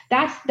prices.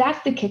 That's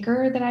the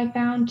kicker that I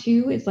found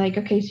too, is like,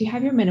 okay, so you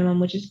have your minimum,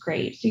 which is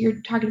great. So you're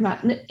talking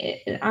about,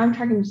 I'm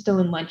talking still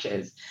in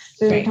lunches.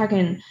 So you're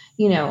talking,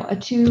 a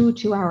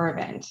 2-hour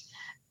event.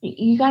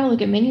 You got to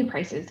look at menu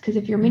prices, because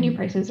if your menu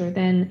prices are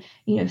then,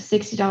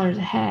 $60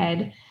 a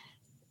head,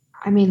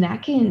 I mean,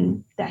 that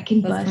can bust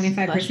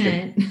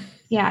 25%.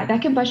 Yeah,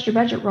 that can bust your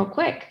budget real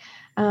quick.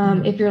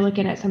 If you're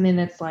looking at something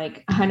that's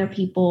like 100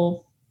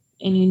 people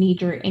and you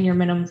need your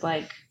minimum's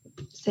like,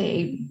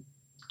 say,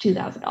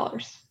 $2,000,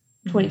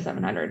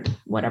 $2,700,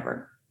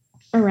 whatever,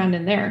 around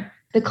in there.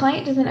 The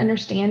client doesn't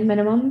understand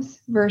minimums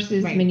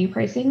versus menu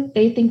pricing.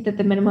 They think that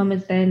the minimum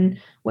is then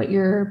what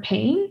you're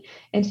paying.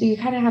 And so you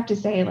kind of have to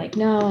say like,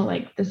 no,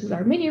 like this is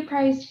our menu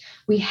price.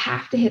 We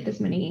have to hit this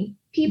many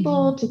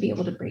people to be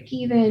able to break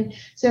even.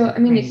 So, I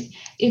mean,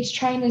 it's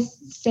trying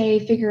to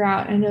figure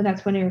out, I know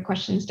that's one of your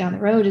questions down the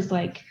road is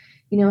like,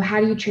 how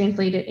do you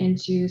translate it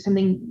into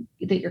something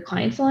that your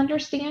clients will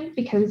understand?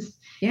 Because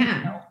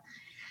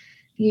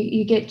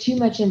you get too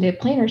much into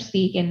planner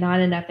speak and not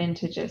enough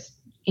into just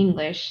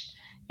English,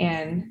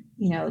 and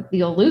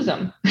you'll lose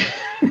them.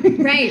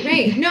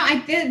 Right. No,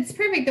 it's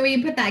perfect the way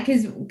you put that,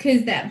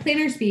 because that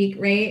planner speak,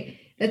 right?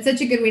 That's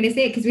such a good way to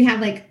say it, because we have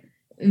like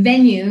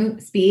venue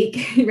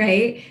speak,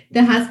 right?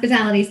 The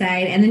hospitality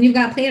side, and then you've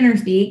got planner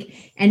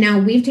speak, and now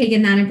we've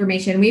taken that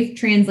information, we've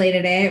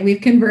translated it,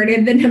 we've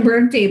converted the number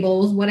of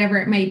tables, whatever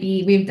it might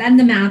be, we've done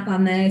the math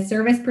on the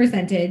service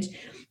percentage,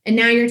 and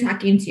now you're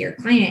talking to your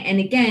client. And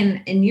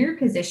again, in your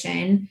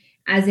position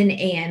as an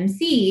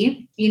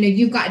AMC,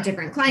 you've got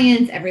different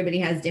clients, everybody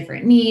has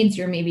different needs.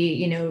 You're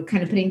maybe,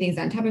 kind of putting things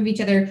on top of each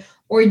other,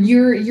 or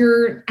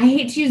you're, I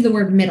hate to use the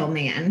word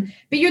middleman,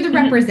 but you're the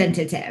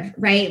representative,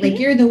 right? Like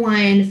you're the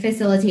one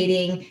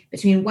facilitating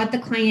between what the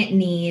client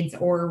needs,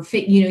 or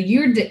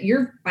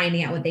you're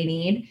finding out what they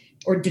need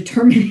or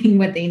determining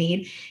what they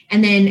need,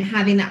 and then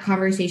having that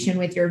conversation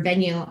with your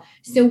venue.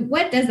 So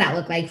what does that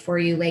look like for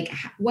you? Like,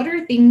 what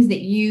are things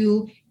that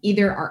you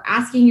either are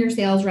asking your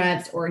sales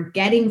reps or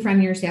getting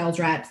from your sales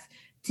reps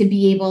to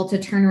be able to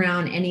turn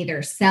around and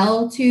either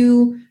sell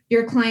to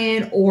your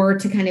client, or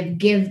to kind of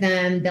give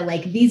them the,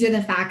 like, these are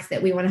the facts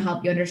that we want to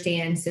help you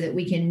understand so that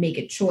we can make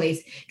a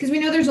choice? Because we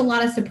know there's a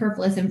lot of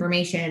superfluous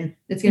information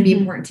that's going to be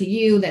important to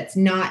you that's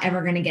not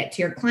ever going to get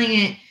to your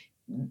client,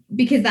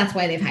 because that's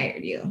why they've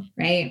hired you.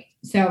 Right.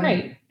 So,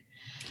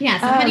 yeah.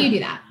 So how do you do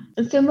that?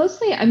 So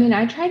mostly, I mean,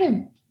 I try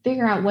to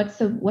figure out what's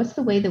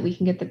the way that we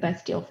can get the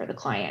best deal for the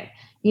client.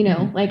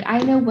 Like I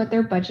know what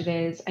their budget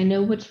is. I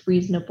know what's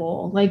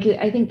reasonable. Like,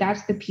 I think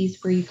that's the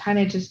piece where you kind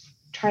of just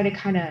try to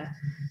kind of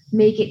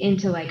make it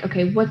into like,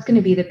 okay, what's going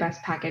to be the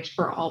best package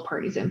for all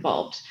parties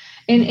involved.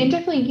 And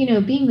definitely,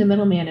 being the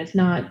middleman is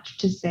not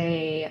to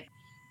say,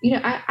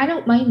 I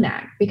don't mind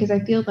that, because I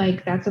feel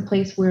like that's a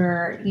place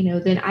where,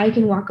 then I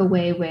can walk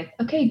away with,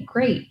 okay,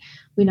 great.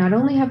 We not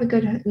only have a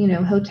good,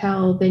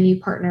 hotel venue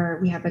partner,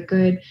 we have a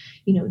good,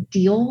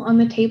 deal on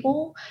the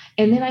table.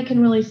 And then I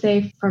can really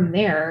say from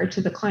there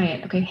to the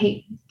client, okay,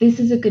 hey, this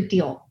is a good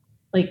deal.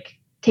 Like,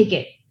 take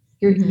it.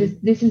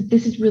 This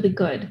is really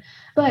good.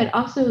 But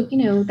also,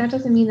 that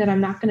doesn't mean that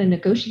I'm not going to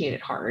negotiate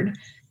it hard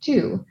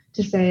too,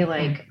 to say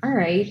like, all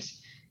right,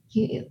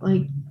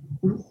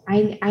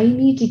 I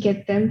need to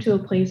get them to a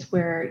place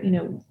where,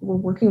 we're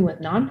working with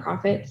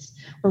nonprofits,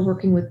 we're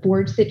working with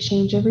boards that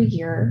change every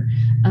year.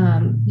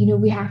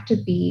 We have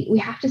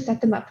to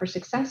set them up for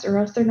success, or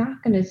else they're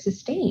not going to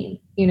sustain,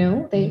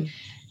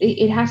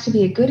 it has to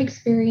be a good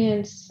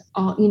experience,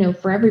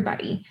 for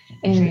everybody.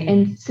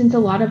 And since a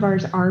lot of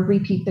ours are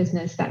repeat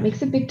business, that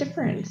makes a big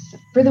difference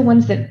for the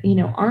ones that,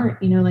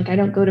 aren't, like I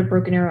don't go to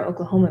Broken Arrow,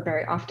 Oklahoma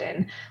very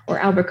often, or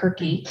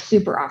Albuquerque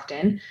super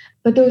often,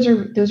 but those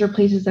are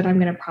places that I'm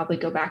going to probably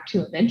go back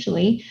to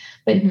eventually.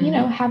 But,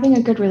 having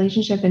a good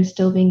relationship and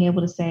still being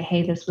able to say,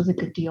 hey, this was a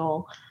good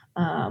deal.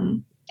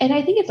 And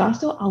I think it's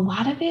also a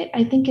lot of it,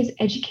 I think, is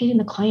educating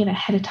the client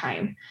ahead of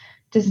time.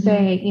 To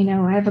say,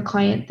 I have a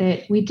client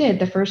that we did.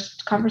 The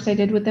first conference I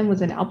did with them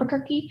was in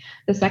Albuquerque.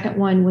 The second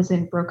one was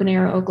in Broken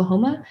Arrow,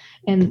 Oklahoma.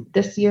 And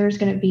this year is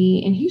going to be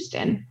in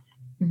Houston.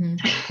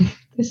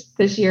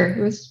 This year,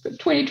 it was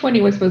 2020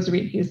 was supposed to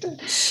be in Houston.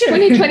 Sure.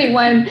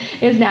 2021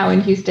 is now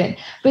in Houston.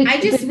 But I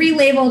just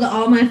relabeled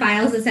all my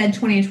files that said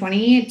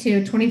 2020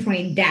 to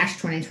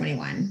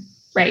 2020-2021.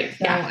 Right.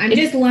 So yeah. I'm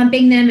just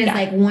lumping them as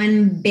like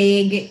one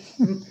big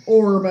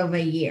orb of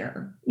a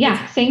year.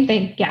 Yeah. Same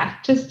thing. Yeah.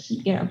 Just,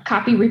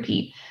 copy,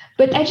 repeat.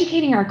 But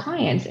educating our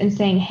clients and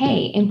saying,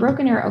 hey, in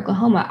Broken Arrow,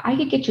 Oklahoma, I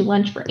could get you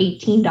lunch for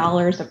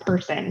 $18 a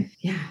person.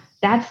 Yeah.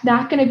 That's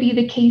not going to be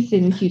the case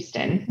in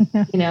Houston,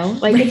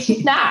 it's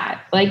just not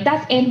like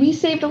that's, and we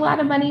saved a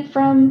lot of money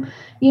from,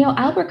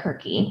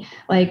 Albuquerque.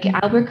 Like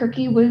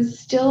Albuquerque it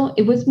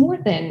was more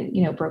than,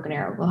 Broken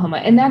Arrow, Oklahoma.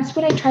 And that's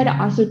what I try to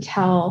also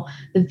tell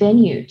the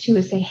venue too,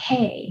 is say,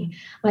 hey,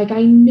 like,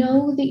 I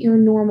know that your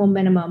normal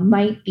minimum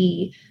might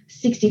be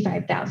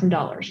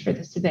 $65,000 for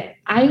this event.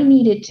 I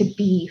need it to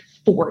be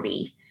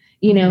 40.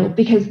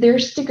 because their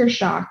sticker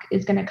shock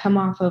is going to come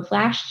off of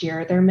last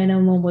year. Their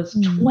minimum was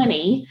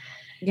 20.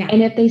 Yeah.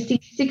 And if they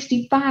see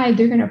 65,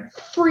 they're going to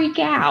freak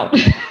out.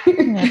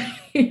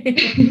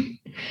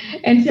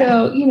 And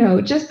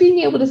so, just being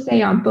able to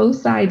say on both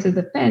sides of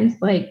the fence,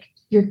 like,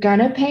 you're going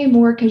to pay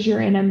more because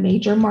you're in a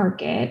major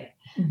market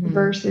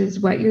versus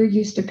what you're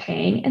used to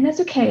paying. And that's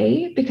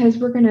okay, because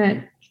we're going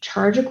to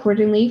charge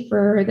accordingly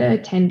for the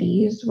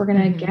attendees. We're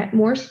going to get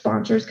more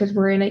sponsors because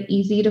we're in an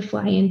easy to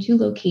fly into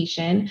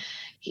location.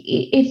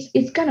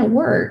 It's going to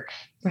work.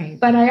 Right.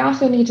 But I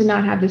also need to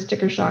not have the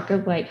sticker shock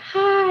of like,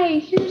 hi,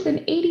 here's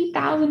an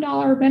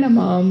 $80,000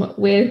 minimum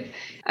with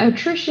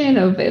attrition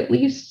of at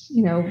least,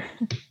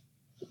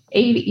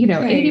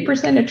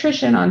 80%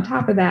 attrition on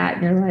top of that.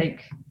 And you're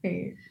like,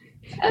 okay.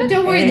 But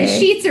don't worry, the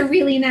sheets are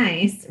really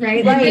nice,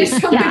 right? Like,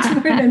 there's so much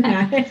more than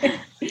that.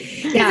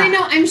 Because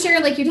I'm sure,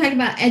 like, you're talking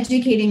about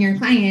educating your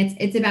clients,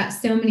 it's about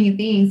so many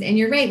things. And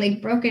you're right,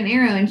 like Broken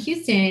Arrow in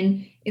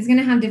Houston is going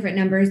to have different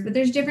numbers, but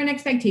there's different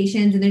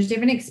expectations and there's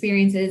different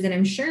experiences. And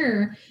I'm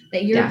sure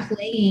that you're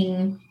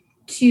playing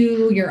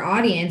to your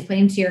audience,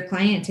 playing to your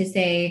client to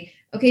say,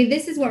 okay,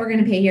 this is what we're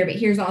going to pay here, but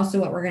here's also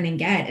what we're going to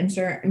get.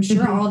 I'm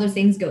sure all those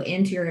things go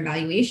into your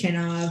evaluation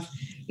of,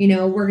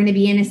 we're going to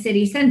be in a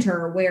city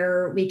center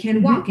where we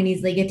can walk and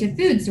easily get to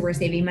food. So we're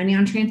saving money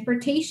on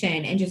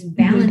transportation and just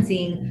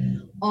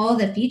balancing all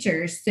the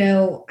features.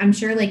 So I'm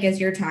sure, like, as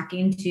you're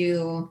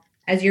sourcing,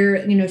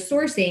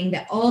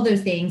 that all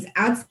those things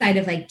outside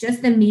of like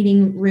just the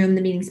meeting room,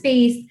 the meeting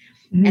space,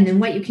 and then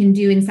what you can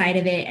do inside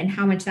of it and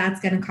how much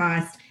that's going to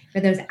cost, for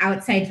those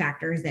outside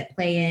factors that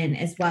play in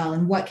as well.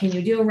 And what can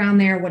you do around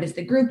there? What does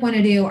the group want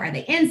to do? Are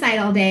they inside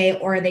all day,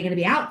 or are they going to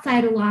be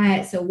outside a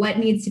lot? So what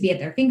needs to be at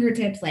their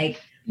fingertips?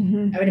 Like,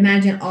 I would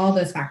imagine all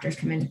those factors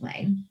come into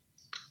play.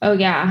 Oh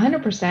yeah,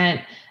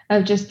 100%.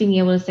 Of just being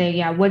able to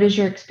say, what is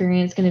your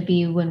experience going to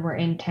be when we're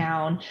in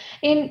town?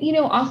 And,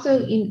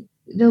 also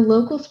the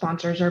local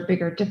sponsors are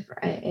bigger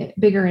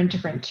and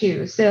different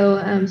too. So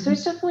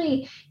it's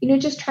definitely,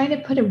 just trying to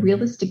put a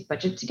realistic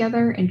budget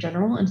together in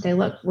general and say,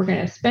 look, we're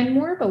going to spend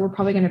more, but we're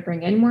probably going to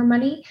bring in more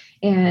money.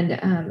 And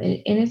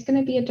it's going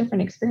to be a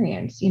different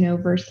experience,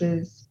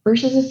 versus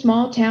a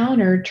small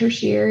town or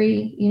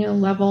tertiary,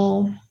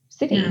 level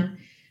city. Yeah.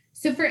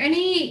 So for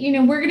any,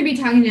 we're going to be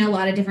talking to a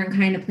lot of different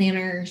kind of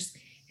planners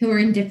who are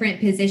in different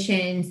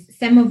positions,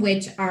 some of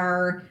which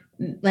are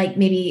like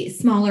maybe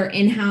smaller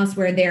in-house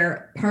where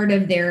they're part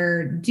of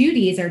their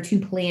duties are to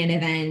plan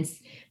events,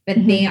 but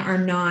they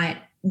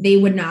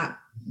would not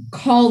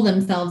call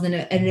themselves an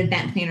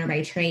event planner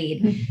by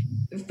trade.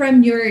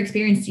 From your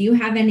experience, do you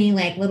have any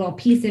like little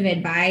piece of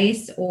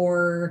advice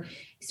or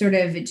sort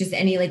of just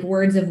any like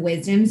words of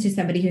wisdom to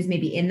somebody who's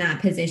maybe in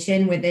that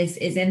position where this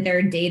isn't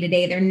their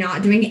day-to-day, they're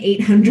not doing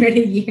 800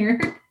 a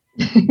year?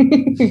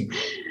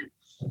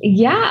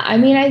 Yeah, I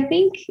mean, I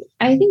think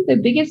the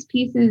biggest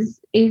piece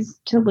is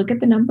to look at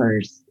the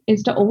numbers,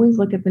 is to always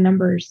look at the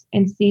numbers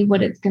and see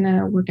what it's going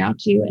to work out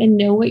to, and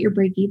know what your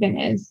break even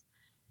is,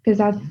 because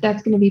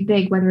that's going to be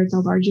big, whether it's a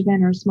large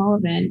event or a small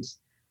event.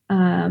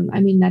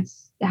 I mean,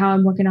 that's how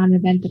I'm working on an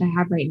event that I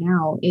have right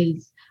now.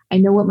 Is I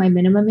know what my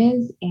minimum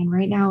is, and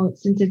right now,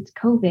 since it's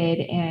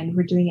COVID and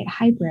we're doing it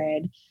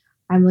hybrid,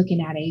 I'm looking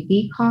at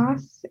AV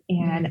costs,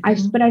 and I've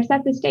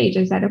set the stage.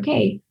 I said,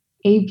 okay,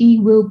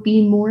 AV will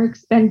be more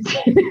expensive.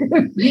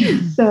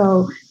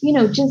 So,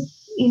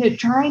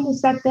 trying to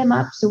set them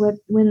up so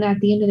when at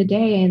the end of the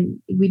day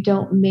and we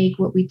don't make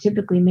what we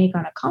typically make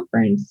on a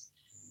conference,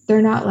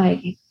 they're not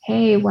like,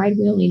 hey, why do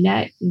we only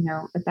net,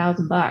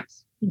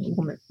 $1,000?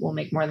 We'll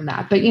make more than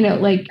that. But,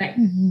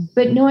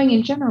 but knowing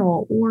in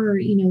general, or,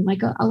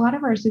 like a lot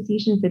of our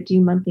associations that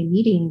do monthly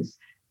meetings,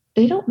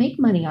 they don't make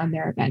money on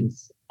their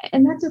events.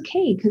 And that's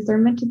okay, because they're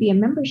meant to be a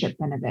membership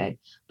benefit.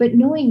 But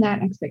knowing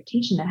that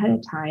expectation ahead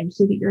of time,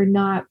 so that you're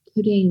not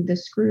putting the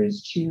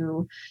screws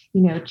to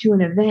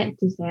an event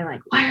to say like,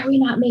 why are we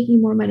not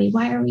making more money?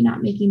 Why are we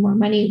not making more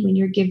money when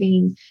you're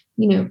giving,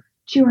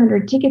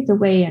 200 tickets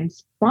away and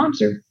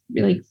sponsor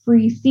like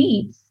free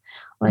seats?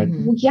 Like,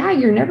 well, yeah,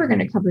 you're never going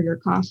to cover your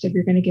cost if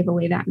you're going to give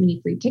away that many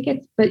free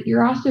tickets, but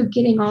you're also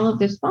getting all of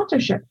this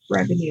sponsorship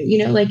revenue,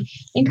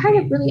 and kind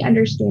of really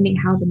understanding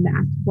how the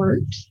math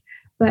works.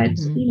 But,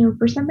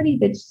 for somebody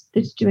that's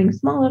doing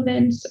small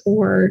events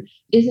or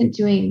isn't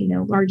doing,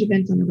 large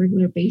events on a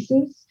regular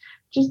basis,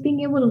 just being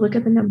able to look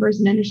at the numbers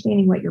and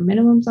understanding what your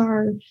minimums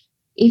are,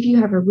 if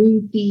you have a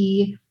room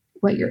fee,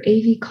 what your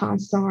AV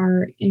costs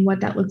are, and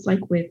what that looks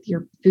like with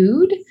your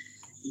food,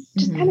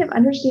 just kind of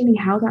understanding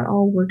how that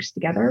all works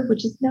together,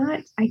 which is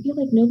not, I feel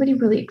like nobody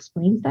really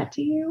explains that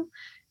to you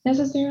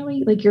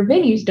necessarily. Like your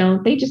venues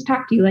don't, they just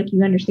talk to you like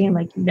you understand,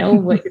 like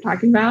what you're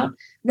talking about.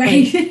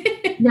 Right.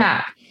 Like,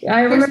 yeah.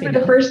 I remember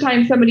the first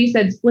time somebody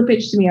said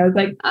slippage to me, I was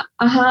like,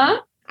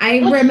 I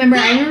remember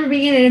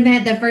being at an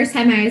event the first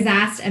time I was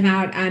asked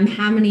about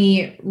how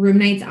many room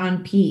nights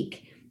on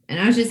peak. And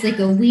I was just like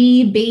a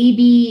wee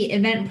baby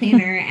event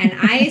planner. And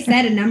I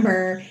said a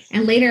number.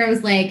 And later I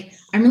was like,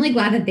 I'm really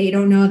glad that they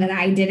don't know that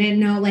I didn't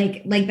know,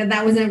 like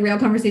that was a real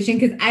conversation.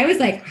 Cause I was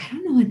like, I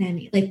don't know what that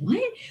means. Like,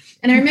 what?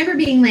 And I remember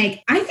being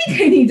like, I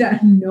think I need to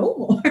know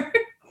more.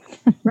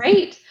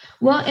 Right.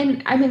 Well,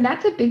 and I mean,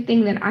 that's a big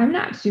thing that I'm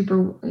not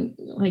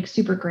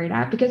super great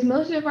at, because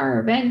most of our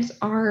events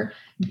are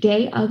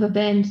day of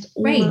events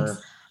or Right.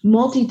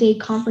 multi-day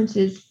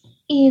conferences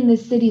in the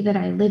city that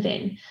I live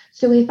in.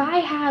 So if I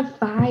have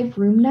 5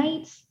 room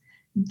nights,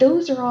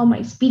 those are all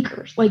my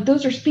speakers. Like,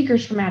 those are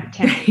speakers from out of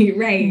town.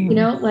 Right. You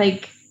know,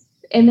 like,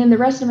 and then the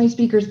rest of my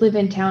speakers live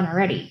in town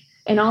already,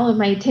 and all of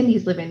my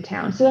attendees live in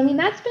town. So, I mean,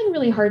 that's been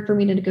really hard for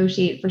me to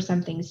negotiate for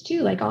some things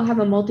too. Like, I'll have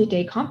a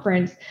multi-day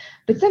conference,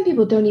 but some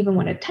people don't even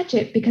want to touch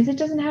it because it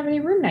doesn't have any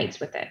room nights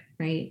with it.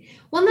 Right.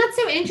 Well, and that's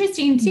so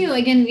interesting too.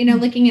 Again, you know,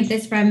 looking at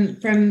this from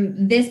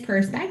this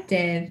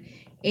perspective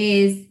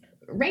is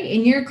right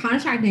in your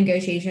contract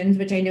negotiations,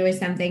 which I know is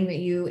something that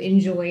you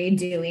enjoy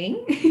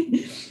doing.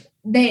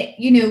 That,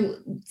 you know,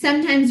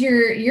 sometimes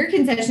your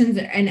concessions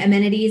and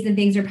amenities and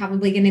things are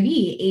probably going to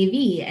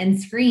be AV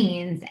and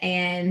screens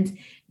and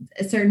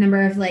a certain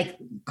number of like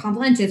comp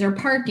lunches or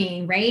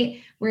parking, right?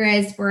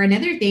 Whereas for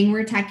another thing,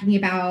 we're talking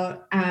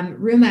about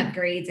room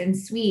upgrades and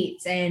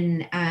suites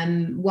and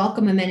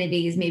welcome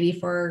amenities, maybe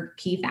for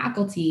key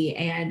faculty,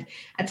 and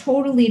a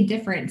totally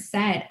different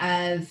set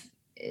of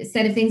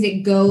things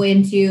that go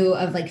into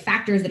of like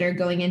factors that are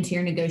going into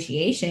your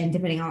negotiation,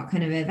 depending on what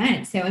kind of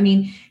event. So, I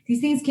mean,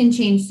 these things can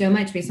change so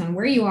much based on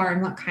where you are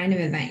and what kind of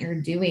event you're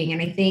doing.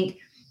 And I think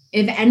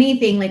if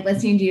anything, like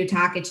listening to you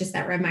talk, it's just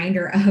that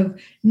reminder of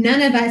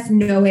none of us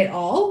know it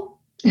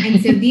all.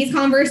 And so these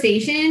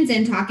conversations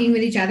and talking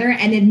with each other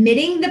and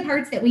admitting the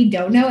parts that we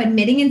don't know,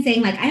 admitting and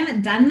saying like, I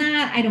haven't done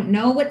that. I don't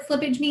know what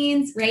slippage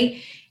means,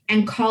 right?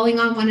 And calling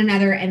on one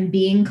another and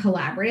being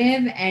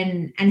collaborative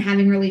and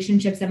having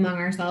relationships among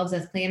ourselves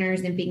as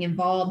planners and being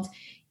involved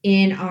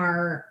in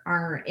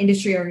our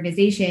industry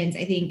organizations.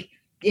 I think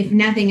if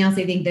nothing else,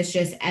 I think this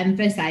just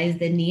emphasized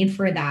the need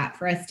for that,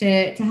 for us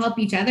to help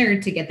each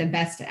other to get the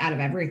best out of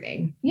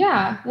everything.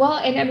 Yeah. Well,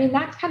 and I mean,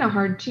 that's kind of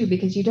hard too,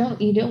 because you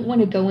don't want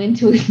to go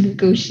into a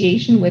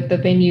negotiation with the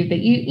venue that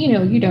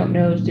you don't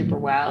know super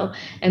well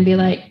and be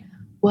like,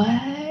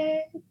 what?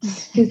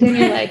 Because then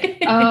you're like,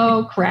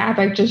 oh crap,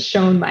 I've just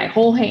shown my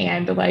whole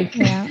hand. Like,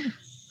 Yeah.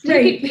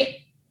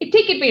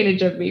 take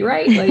advantage of me,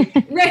 right? Like,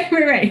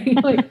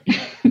 right. Like,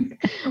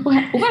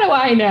 what do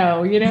I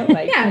know? You know,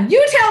 like, yeah,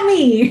 you tell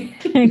me.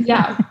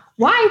 Yeah,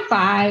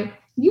 Wi-Fi.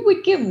 You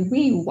would give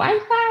me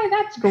Wi-Fi?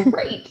 That's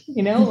great.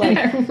 You know, like,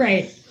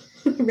 right.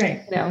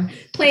 You know,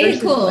 play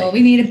it cool. Like,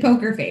 we need a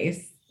poker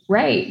face.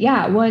 Right.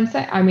 Yeah. Well,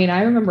 I mean,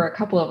 I remember a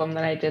couple of them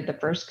that I did the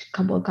first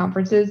couple of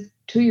conferences.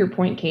 To your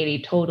point,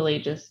 Katie, totally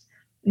just.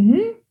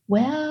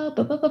 Well,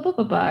 blah, blah, blah, blah,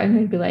 blah, blah. And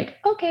they'd be like,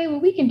 okay, well,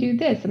 we can do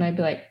this. And I'd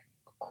be like,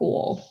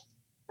 cool.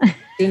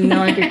 Didn't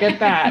know I could get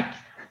that.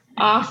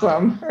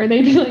 Awesome. Or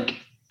they'd be like,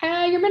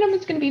 your minimum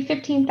is going to be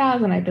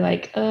 15,000. I'd be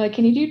like,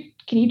 can you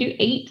do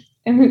 8?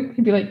 And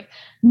he'd be like,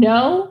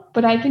 no,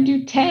 but I can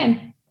do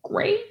 10.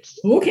 Great.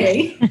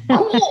 Okay.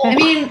 Cool. I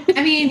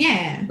mean,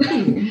 yeah.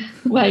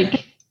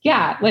 Like,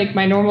 yeah, like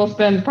my normal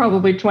spend is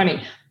probably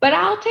 20. But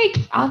I'll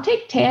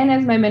take 10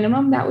 as my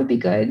minimum. That would be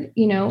good,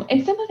 you know.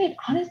 And some of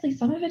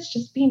it's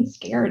just being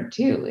scared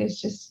too.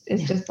 It's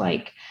just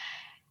like,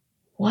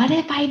 what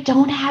if I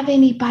don't have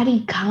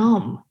anybody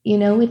come? You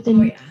know, it's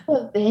an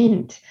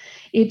event.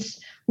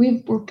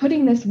 We're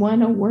putting this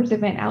one awards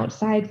event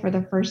outside for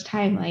the first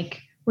time.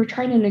 Like, we're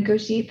trying to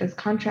negotiate this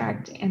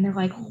contract, and they're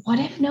like, what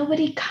if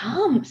nobody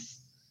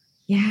comes?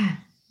 Yeah.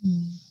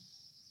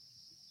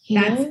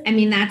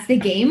 That's the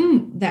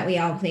game that we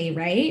all play,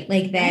 right?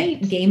 Like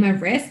that game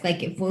of risk.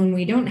 Like when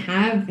we don't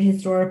have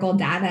historical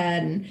data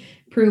and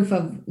proof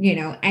of, you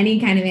know,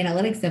 any kind of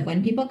analytics of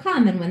when people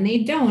come and when they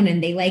don't,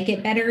 and they like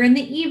it better in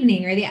the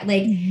evening or I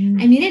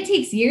mean, it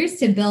takes years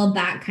to build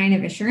that kind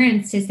of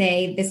assurance to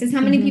say, this is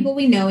how many people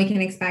we know we can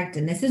expect,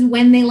 and this is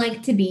when they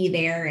like to be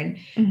there. And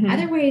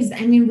otherwise,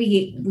 I mean,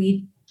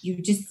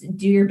 you just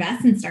do your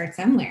best and start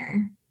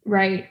somewhere.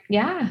 Right.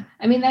 Yeah.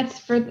 I mean, that's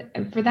for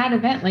that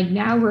event. Like,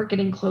 now we're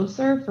getting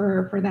closer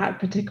for that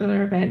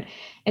particular event,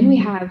 and we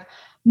have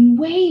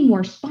way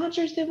more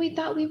sponsors than we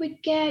thought we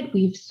would get.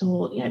 We've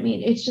sold, I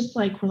mean, it's just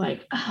like, we're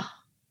like, oh,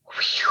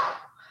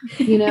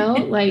 whew, you know,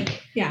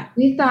 like, yeah,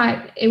 we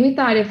thought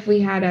if we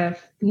had a,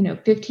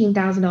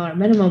 $15,000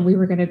 minimum, we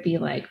were going to be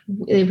like,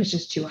 it was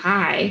just too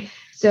high.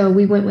 So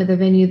we went with a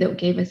venue that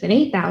gave us an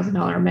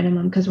 $8,000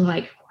 minimum, because we're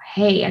like,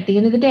 hey, at the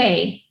end of the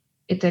day,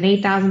 it's an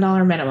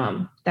 $8,000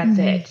 minimum. That's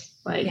it.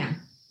 Like,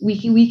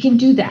 we can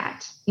do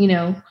that. You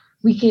know,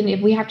 we can,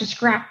 if we have to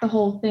scrap the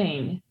whole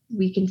thing,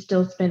 we can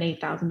still spend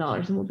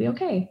 $8,000 and we'll be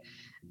okay.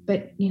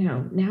 But,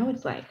 now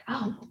it's like,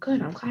 oh, well,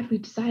 good. I'm glad we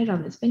decided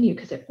on this venue,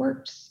 because it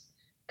works.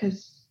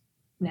 Because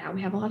now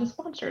we have a lot of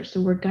sponsors.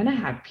 So we're going to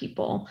have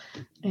people,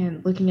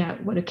 and looking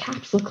at what do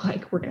caps look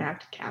like, we're going to have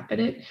to cap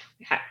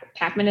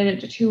it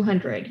to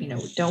 200. We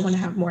don't want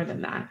to have more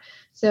than that.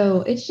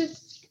 So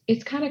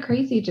it's kind of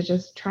crazy to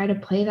just try to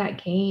play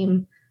that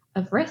game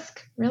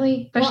risk,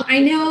 really. Well, I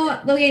know,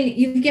 Logan,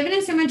 you've given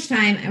us so much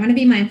time. I want to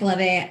be mindful of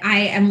it. I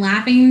am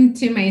laughing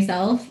to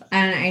myself,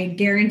 and I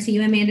guarantee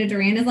you Amanda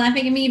Duran is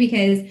laughing at me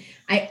because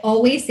I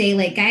always say,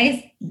 like,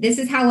 guys, this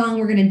is how long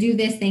we're going to do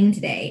this thing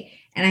today.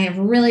 And I have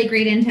really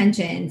great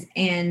intentions,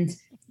 and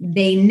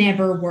they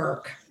never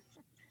work.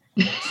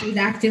 She's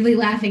actively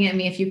laughing at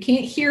me. If you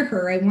can't hear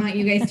her, I want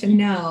you guys to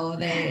know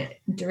that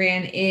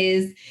Duran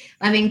is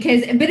laughing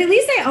but at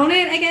least I own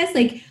it, I guess.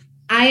 Like,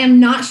 I am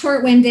not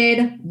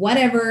short-winded,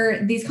 whatever.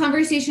 These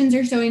conversations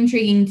are so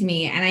intriguing to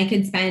me, and I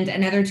could spend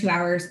another 2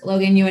 hours.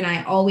 Logan, you and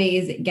I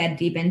always get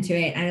deep into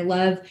it. And I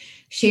love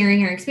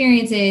sharing our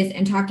experiences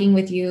and talking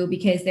with you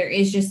because there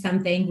is just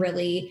something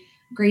really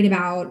great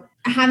about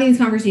having these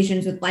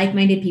conversations with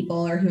like-minded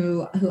people or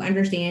who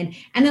understand,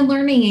 and then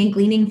learning and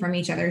gleaning from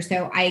each other.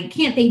 So I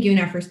can't thank you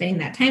enough for spending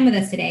that time with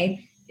us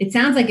today. It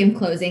sounds like I'm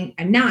closing.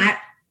 I'm not.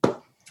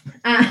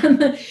 I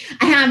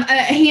have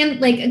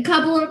a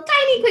couple of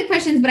tiny quick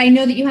questions, but I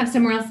know that you have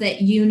somewhere else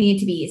that you need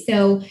to be.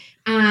 So,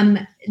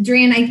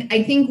 Duran,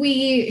 I think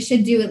we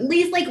should do at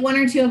least like one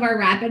or two of our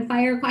rapid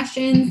fire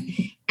questions.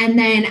 And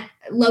then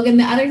Logan,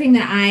 the other thing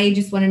that I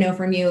just want to know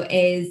from you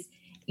is,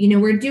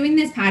 we're doing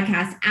this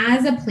podcast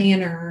as a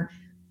planner.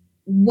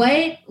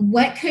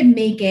 What could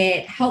make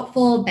it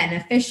helpful,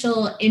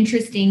 beneficial,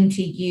 interesting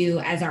to you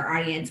as our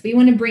audience? We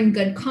want to bring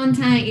good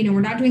content.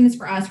 We're not doing this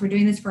for us. We're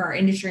doing this for our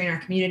industry and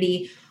our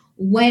community.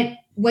 What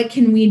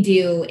can we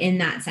do in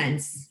that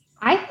sense?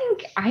 I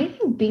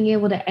think being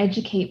able to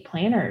educate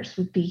planners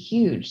would be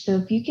huge. So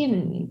if you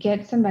can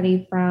get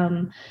somebody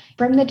from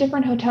the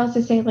different hotels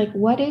to say, like,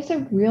 what is a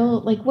real,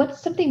 like,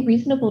 what's something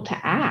reasonable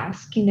to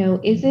ask?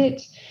 Is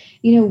it,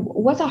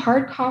 what's a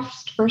hard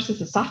cost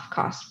versus a soft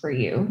cost for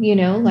you?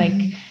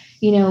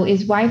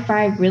 Is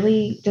Wi-Fi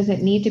really, does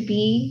it need to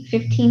be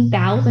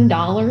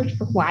 $15,000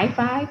 for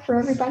Wi-Fi for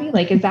everybody?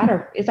 Like, is that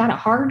a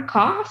hard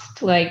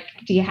cost? Like,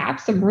 do you have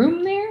some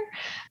room there?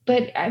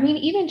 But I mean,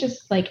 even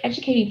just like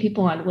educating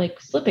people on like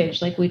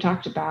slippage, like we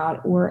talked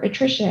about, or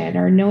attrition,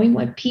 or knowing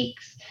what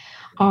peaks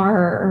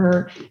are,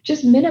 or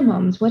just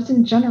minimums, what's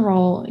in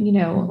general,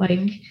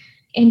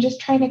 and just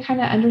trying to kind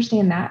of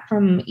understand that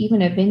from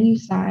even a venue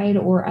side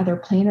or other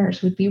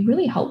planners would be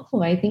really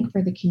helpful, I think,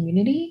 for the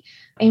community,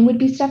 and would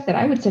be stuff that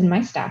I would send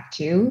my staff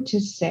to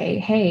say,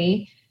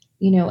 hey,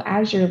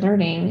 as you're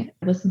learning,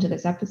 listen to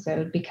this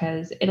episode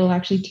because it'll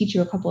actually teach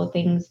you a couple of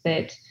things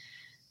that,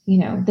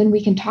 then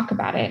we can talk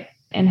about it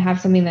and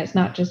have something that's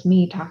not just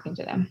me talking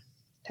to them.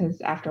 Because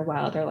after a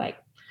while, they're like,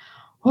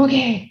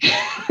 okay.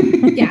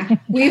 Yeah,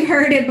 we've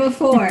heard it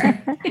before.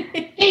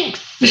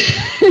 Thanks.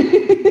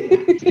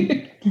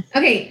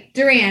 Okay,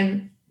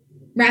 Duran,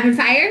 rapid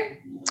fire.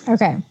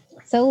 Okay,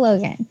 so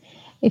Logan,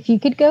 if you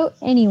could go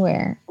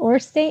anywhere or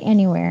stay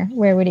anywhere,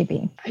 where would it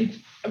be?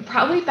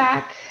 Probably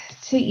back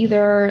to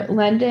either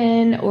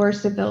London or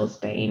Seville,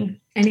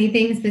 Spain.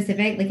 Anything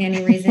specific? Like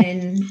any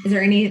reason? Is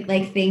there any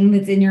like thing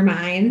that's in your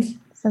mind?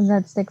 Something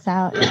that sticks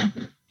out. Yeah.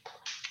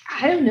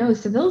 I don't know.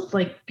 Seville's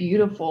like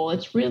beautiful.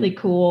 It's really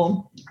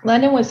cool.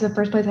 London was the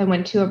first place I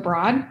went to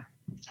abroad.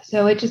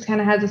 So it just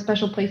kind of has a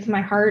special place in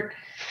my heart.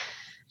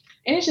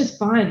 And it's just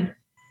fun.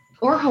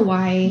 Or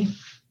Hawaii.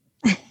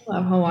 I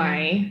love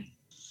Hawaii.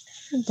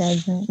 It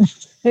doesn't.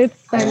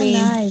 It's so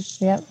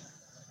nice. Yep.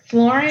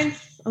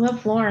 Florence. I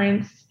love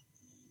Florence.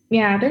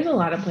 Yeah, there's a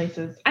lot of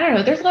places. I don't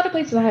know. There's a lot of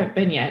places I haven't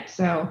been yet.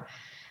 So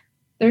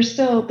there's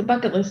still, the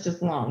bucket list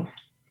is long.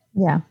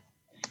 Yeah.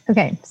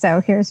 Okay,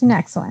 so here's the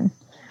next one.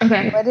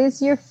 Okay. What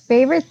is your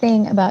favorite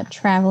thing about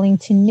traveling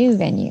to new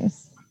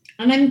venues?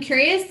 And I'm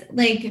curious,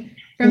 like,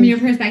 from your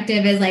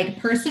perspective as like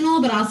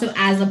personal, but also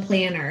as a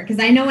planner, because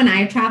I know when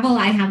I travel,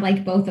 I have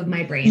like both of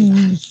my brains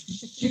on.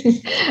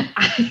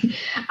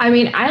 I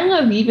mean, I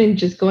love even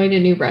just going to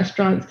new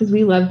restaurants because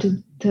we love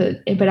to,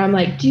 but I'm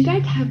like, do you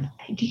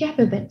have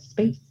event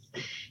space?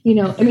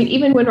 I mean,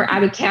 even when we're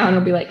out of town,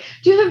 I'll be like,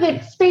 do you have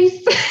event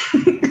space?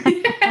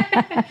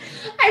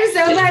 I'm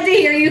so glad to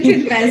hear you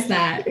confess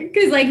that.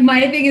 Because like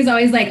my thing is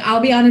always like,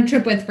 I'll be on a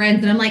trip with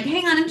friends and I'm like,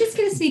 hang on, I'm just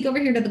going to sneak over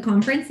here to the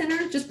conference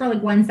center just for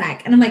like 1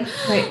 sec. And I'm like,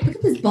 look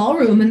at this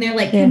ballroom. And they're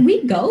like, can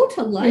we go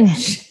to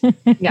lunch?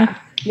 Yeah.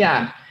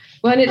 Yeah.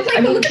 Well, it's,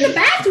 like, look at the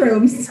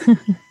bathrooms.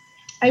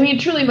 I mean,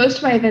 truly most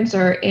of my events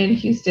are in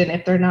Houston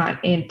if they're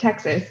not in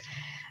Texas.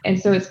 And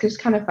so it's just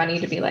kind of funny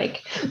to be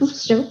like,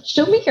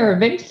 show me your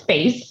event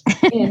space.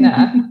 And,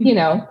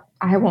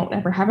 I won't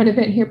ever have an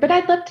event here, but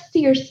I'd love to see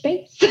your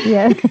space.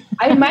 Yeah.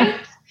 I might,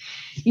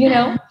 You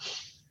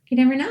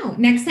never know.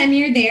 Next time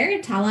you're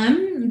there, tell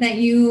them that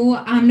you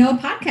know a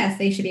podcast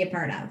they should be a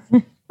part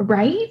of.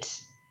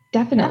 Right?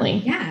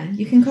 Definitely. Yeah,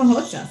 you can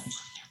co-host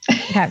us.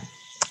 Okay.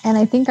 And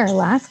I think our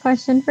last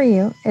question for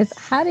you is,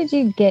 how did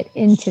you get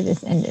into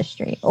this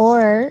industry?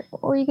 Or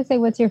you could say,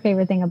 what's your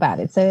favorite thing about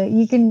it? So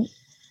you can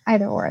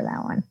either or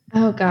that one.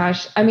 Oh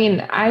gosh. I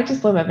mean, I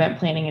just love event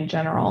planning in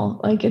general.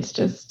 Like it's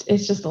just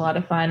a lot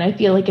of fun. I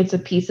feel like it's a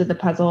piece of the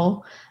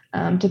puzzle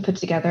to put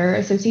together.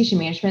 Association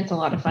management's a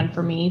lot of fun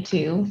for me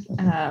too.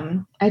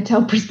 I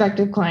tell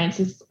prospective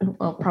clients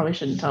probably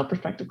shouldn't tell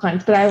prospective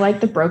clients, but I like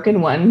the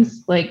broken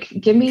ones. Like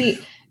give me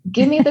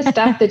Give me the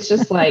stuff that's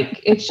just like,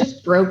 it's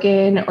just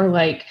broken, or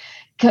like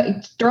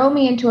throw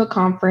me into a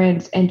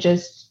conference and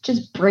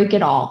just break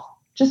it all.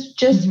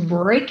 Just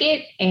break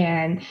it,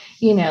 and,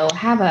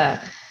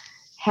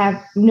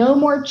 have no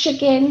more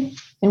chicken,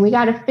 and we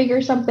got to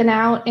figure something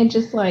out, and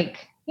just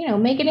like,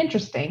 make it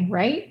interesting.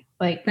 Right.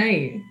 Like,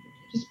 right.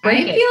 Just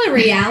break it. feel a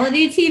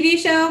reality TV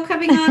show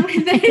coming on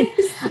with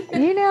this.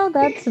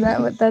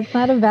 That's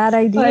not a bad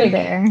idea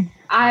there.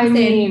 I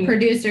mean,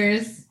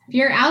 producers, if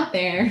you're out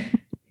there,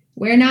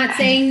 we're not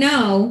saying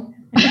no.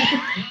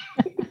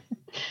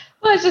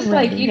 Well, it's just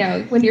like,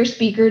 when your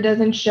speaker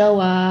doesn't show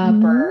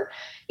up, or,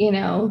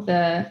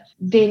 the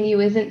venue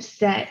isn't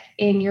set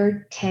in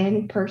your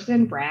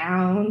 10-person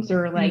rounds,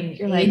 or like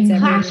you're like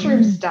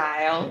classroom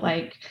style,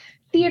 like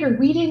theater.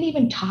 We didn't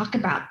even talk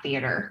about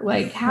theater.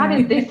 Like, how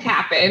did this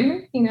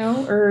happen?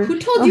 Or who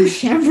told you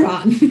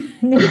Chevron?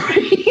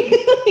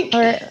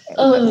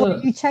 or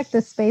you check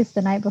the space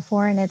the night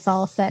before and it's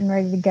all set and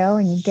ready to go,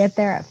 and you get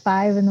there at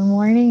 5 a.m.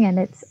 and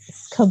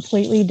it's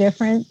completely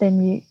different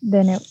than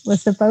it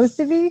was supposed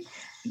to be.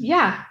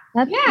 Yeah.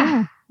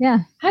 Yeah.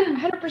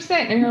 100%.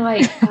 And you're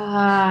like,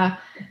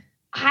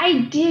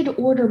 I did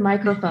order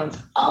microphones.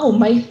 Oh,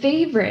 my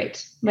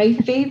favorite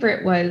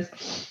was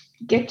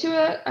get to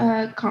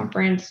a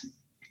conference.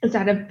 It's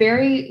at a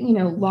very,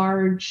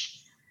 large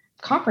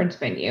conference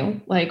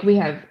venue. Like, we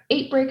have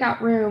 8 breakout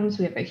rooms.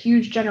 We have a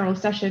huge general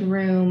session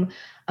room.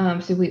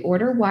 So we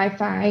order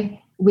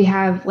Wi-Fi. We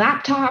have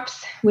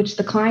laptops, which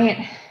the client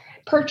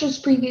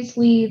purchased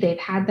previously. They've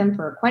had them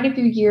for quite a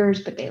few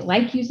years, but they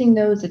like using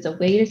those. It's a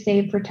way to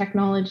save for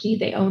technology.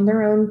 They own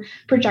their own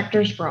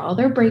projectors for all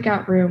their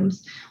breakout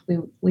rooms.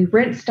 We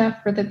rent stuff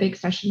for the big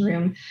session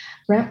room,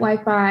 rent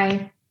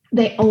Wi-Fi.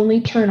 They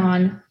only turn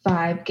on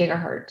 5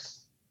 gigahertz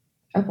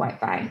of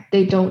Wi-Fi.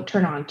 They don't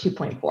turn on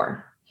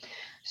 2.4.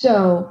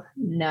 So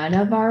none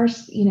of our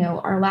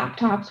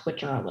laptops,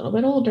 which are a little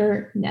bit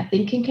older,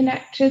 nothing can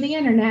connect to the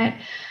internet.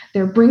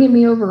 They're bringing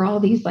me over all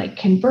these like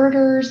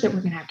converters that we're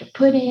going to have to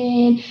put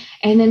in.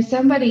 And then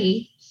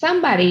somebody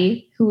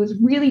who was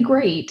really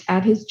great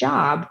at his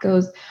job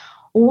goes,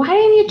 why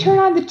didn't you turn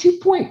on the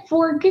 2.4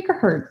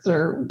 gigahertz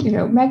or,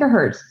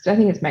 megahertz? I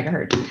think it's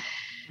megahertz.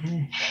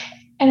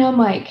 And I'm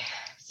like,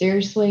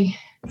 seriously?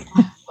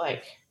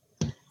 Like,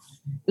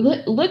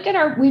 look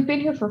at we've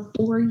been here for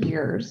 4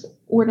 years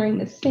ordering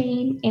the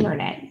same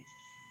internet.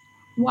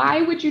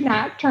 Why would you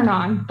not turn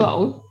on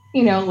both?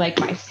 Like,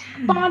 my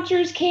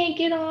sponsors can't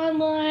get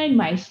online,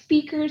 my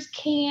speakers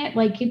can't.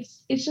 Like,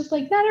 it's just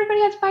like, not everybody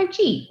has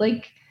 5G.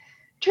 Like,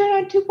 turn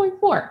on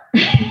 2.4.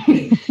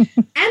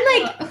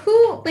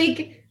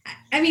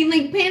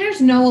 And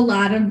planners know a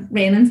lot of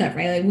random stuff,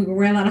 right? Like, we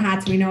wear a lot of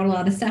hats, we know a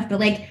lot of stuff, but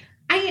like,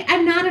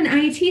 I'm not an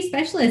IT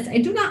specialist. I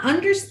do not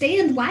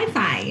understand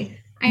Wi-Fi.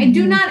 I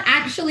do not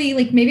actually,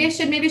 like, maybe I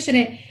should, maybe I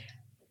shouldn't.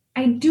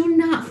 I do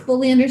not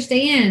fully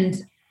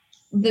understand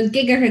the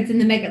gigahertz and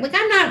the mega. Like,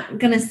 I'm not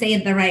going to say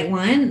the right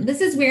one. This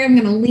is where I'm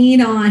going to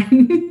lean on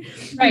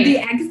the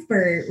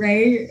expert,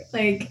 right?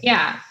 Like,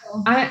 yeah.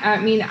 I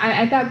mean,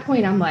 at that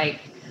point, I'm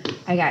like,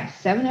 I got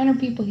 700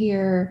 people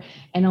here,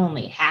 and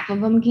only half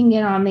of them can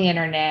get on the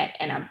internet,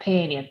 and I'm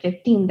paying you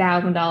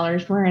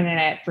 $15,000 for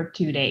internet for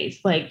 2 days.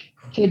 Like,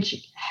 could you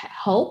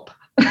help?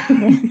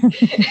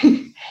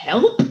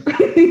 Help.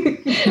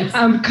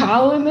 I'm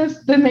calling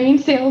the main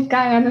sales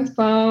guy on his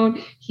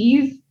phone.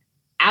 He's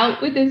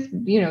out with his,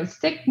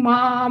 sick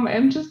mom.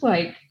 I'm just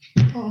like,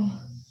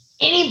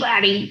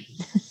 anybody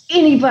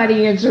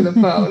answer the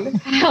phone.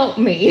 Help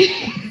me.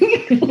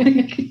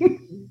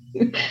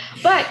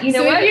 But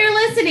so what? If you're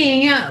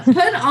listening,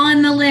 put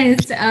on the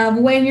list of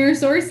when you're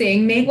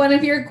sourcing, make one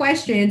of your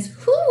questions.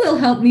 Who will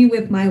help me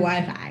with my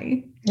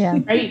Wi-Fi? Yeah.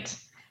 Right.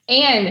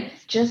 And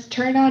just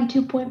turn on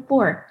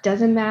 2.4.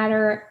 Doesn't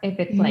matter if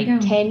it's like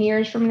 10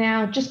 years from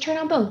now, just turn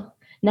on both.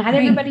 Not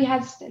everybody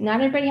has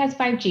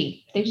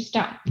 5G. They just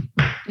don't.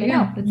 There you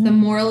go. That's the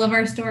moral of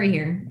our story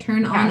here.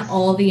 Turn on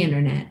all the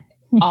internet.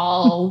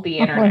 All the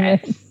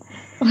internet.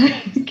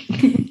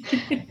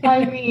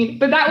 I mean,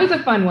 but that was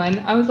a fun one.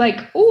 I was like,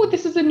 oh,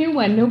 this is a new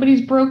one.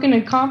 Nobody's broken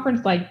a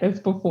conference like this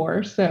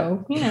before.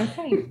 So,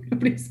 hey.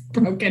 Nobody's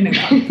broken a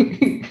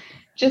conference.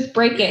 Just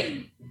break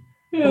it.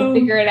 We'll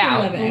figure it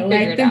out. I love it. I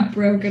like the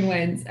broken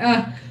ones.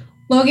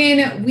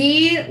 Logan,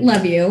 we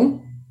love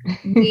you.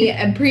 We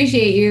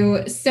appreciate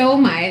you so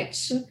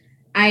much.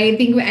 I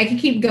think I could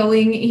keep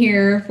going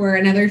here for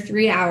another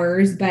 3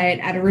 hours, but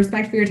out of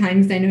respect for your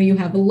time, because I know you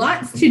have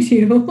lots to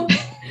do,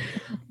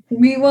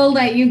 we will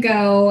let you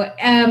go.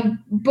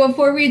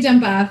 Before we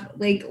jump off,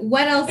 like,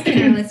 what else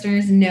can our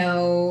listeners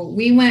know?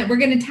 We're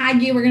going to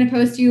tag you. We're going to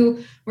post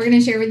you. We're going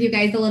to share with you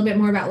guys a little bit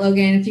more about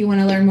Logan. If you want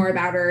to learn more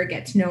about her,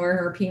 get to know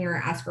her, ping her,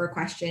 ask her a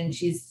question.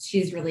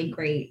 She's really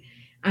great.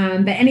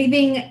 But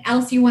anything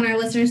else you want our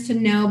listeners to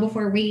know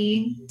before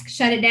we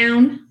shut it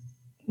down?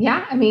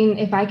 Yeah. I mean,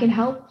 if I can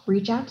help,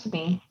 reach out to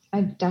me.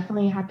 I'm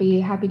definitely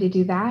happy to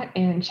do that.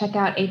 And check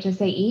out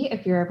HSAE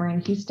if you're ever in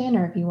Houston,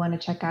 or if you want to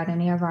check out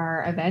any of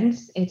our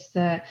events. It's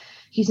the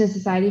Houston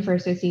Society for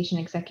Association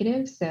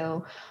Executives.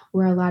 So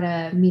we're a lot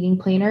of meeting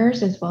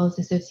planners as well as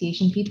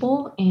association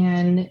people.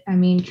 And I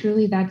mean,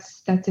 truly,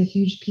 that's a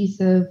huge piece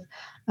of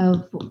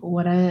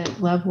what I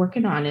love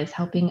working on, is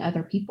helping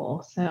other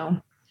people.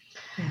 So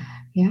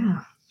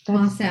yeah.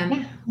 Awesome.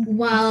 Yeah.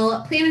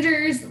 Well,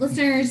 planners,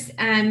 listeners,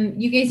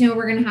 you guys know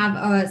we're going to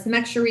have some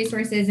extra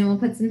resources, and we'll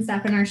put some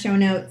stuff in our show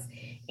notes.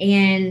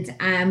 And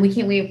we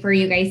can't wait for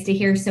you guys to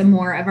hear some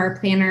more of our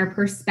planner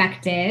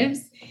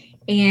perspectives.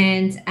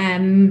 And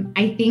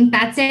I think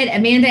that's it.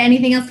 Amanda,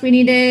 anything else we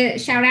need to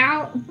shout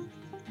out?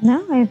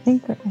 No, I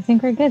think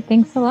we're good.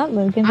 Thanks a lot,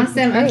 Logan.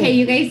 Awesome. Okay,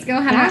 you guys go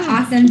have an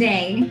awesome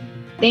day.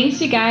 Thanks,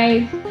 you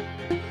guys.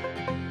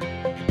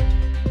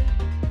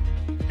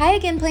 Hi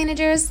again,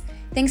 Plannagers.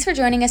 Thanks for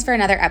joining us for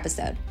another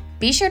episode.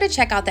 Be sure to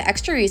check out the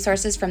extra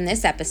resources from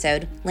this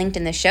episode, linked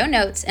in the show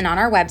notes and on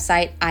our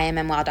website,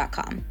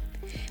 immwow.com.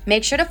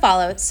 Make sure to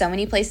follow So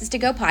Many Places to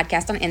Go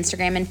podcast on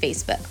Instagram and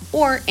Facebook,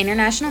 or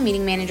International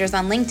Meeting Managers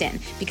on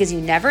LinkedIn, because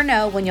you never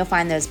know when you'll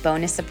find those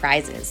bonus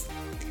surprises.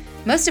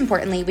 Most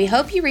importantly, we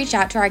hope you reach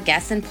out to our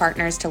guests and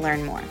partners to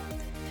learn more.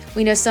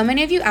 We know so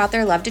many of you out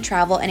there love to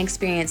travel and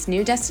experience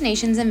new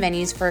destinations and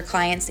venues for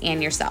clients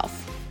and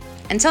yourself.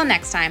 Until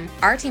next time,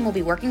 our team will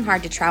be working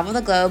hard to travel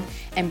the globe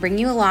and bring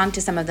you along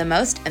to some of the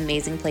most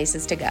amazing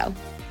places to go.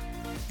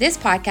 This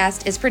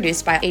podcast is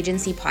produced by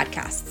Agency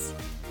Podcasts.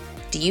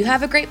 Do you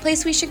have a great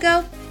place we should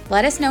go?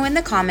 Let us know in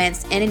the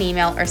comments, in an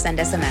email, or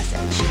send us a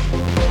message.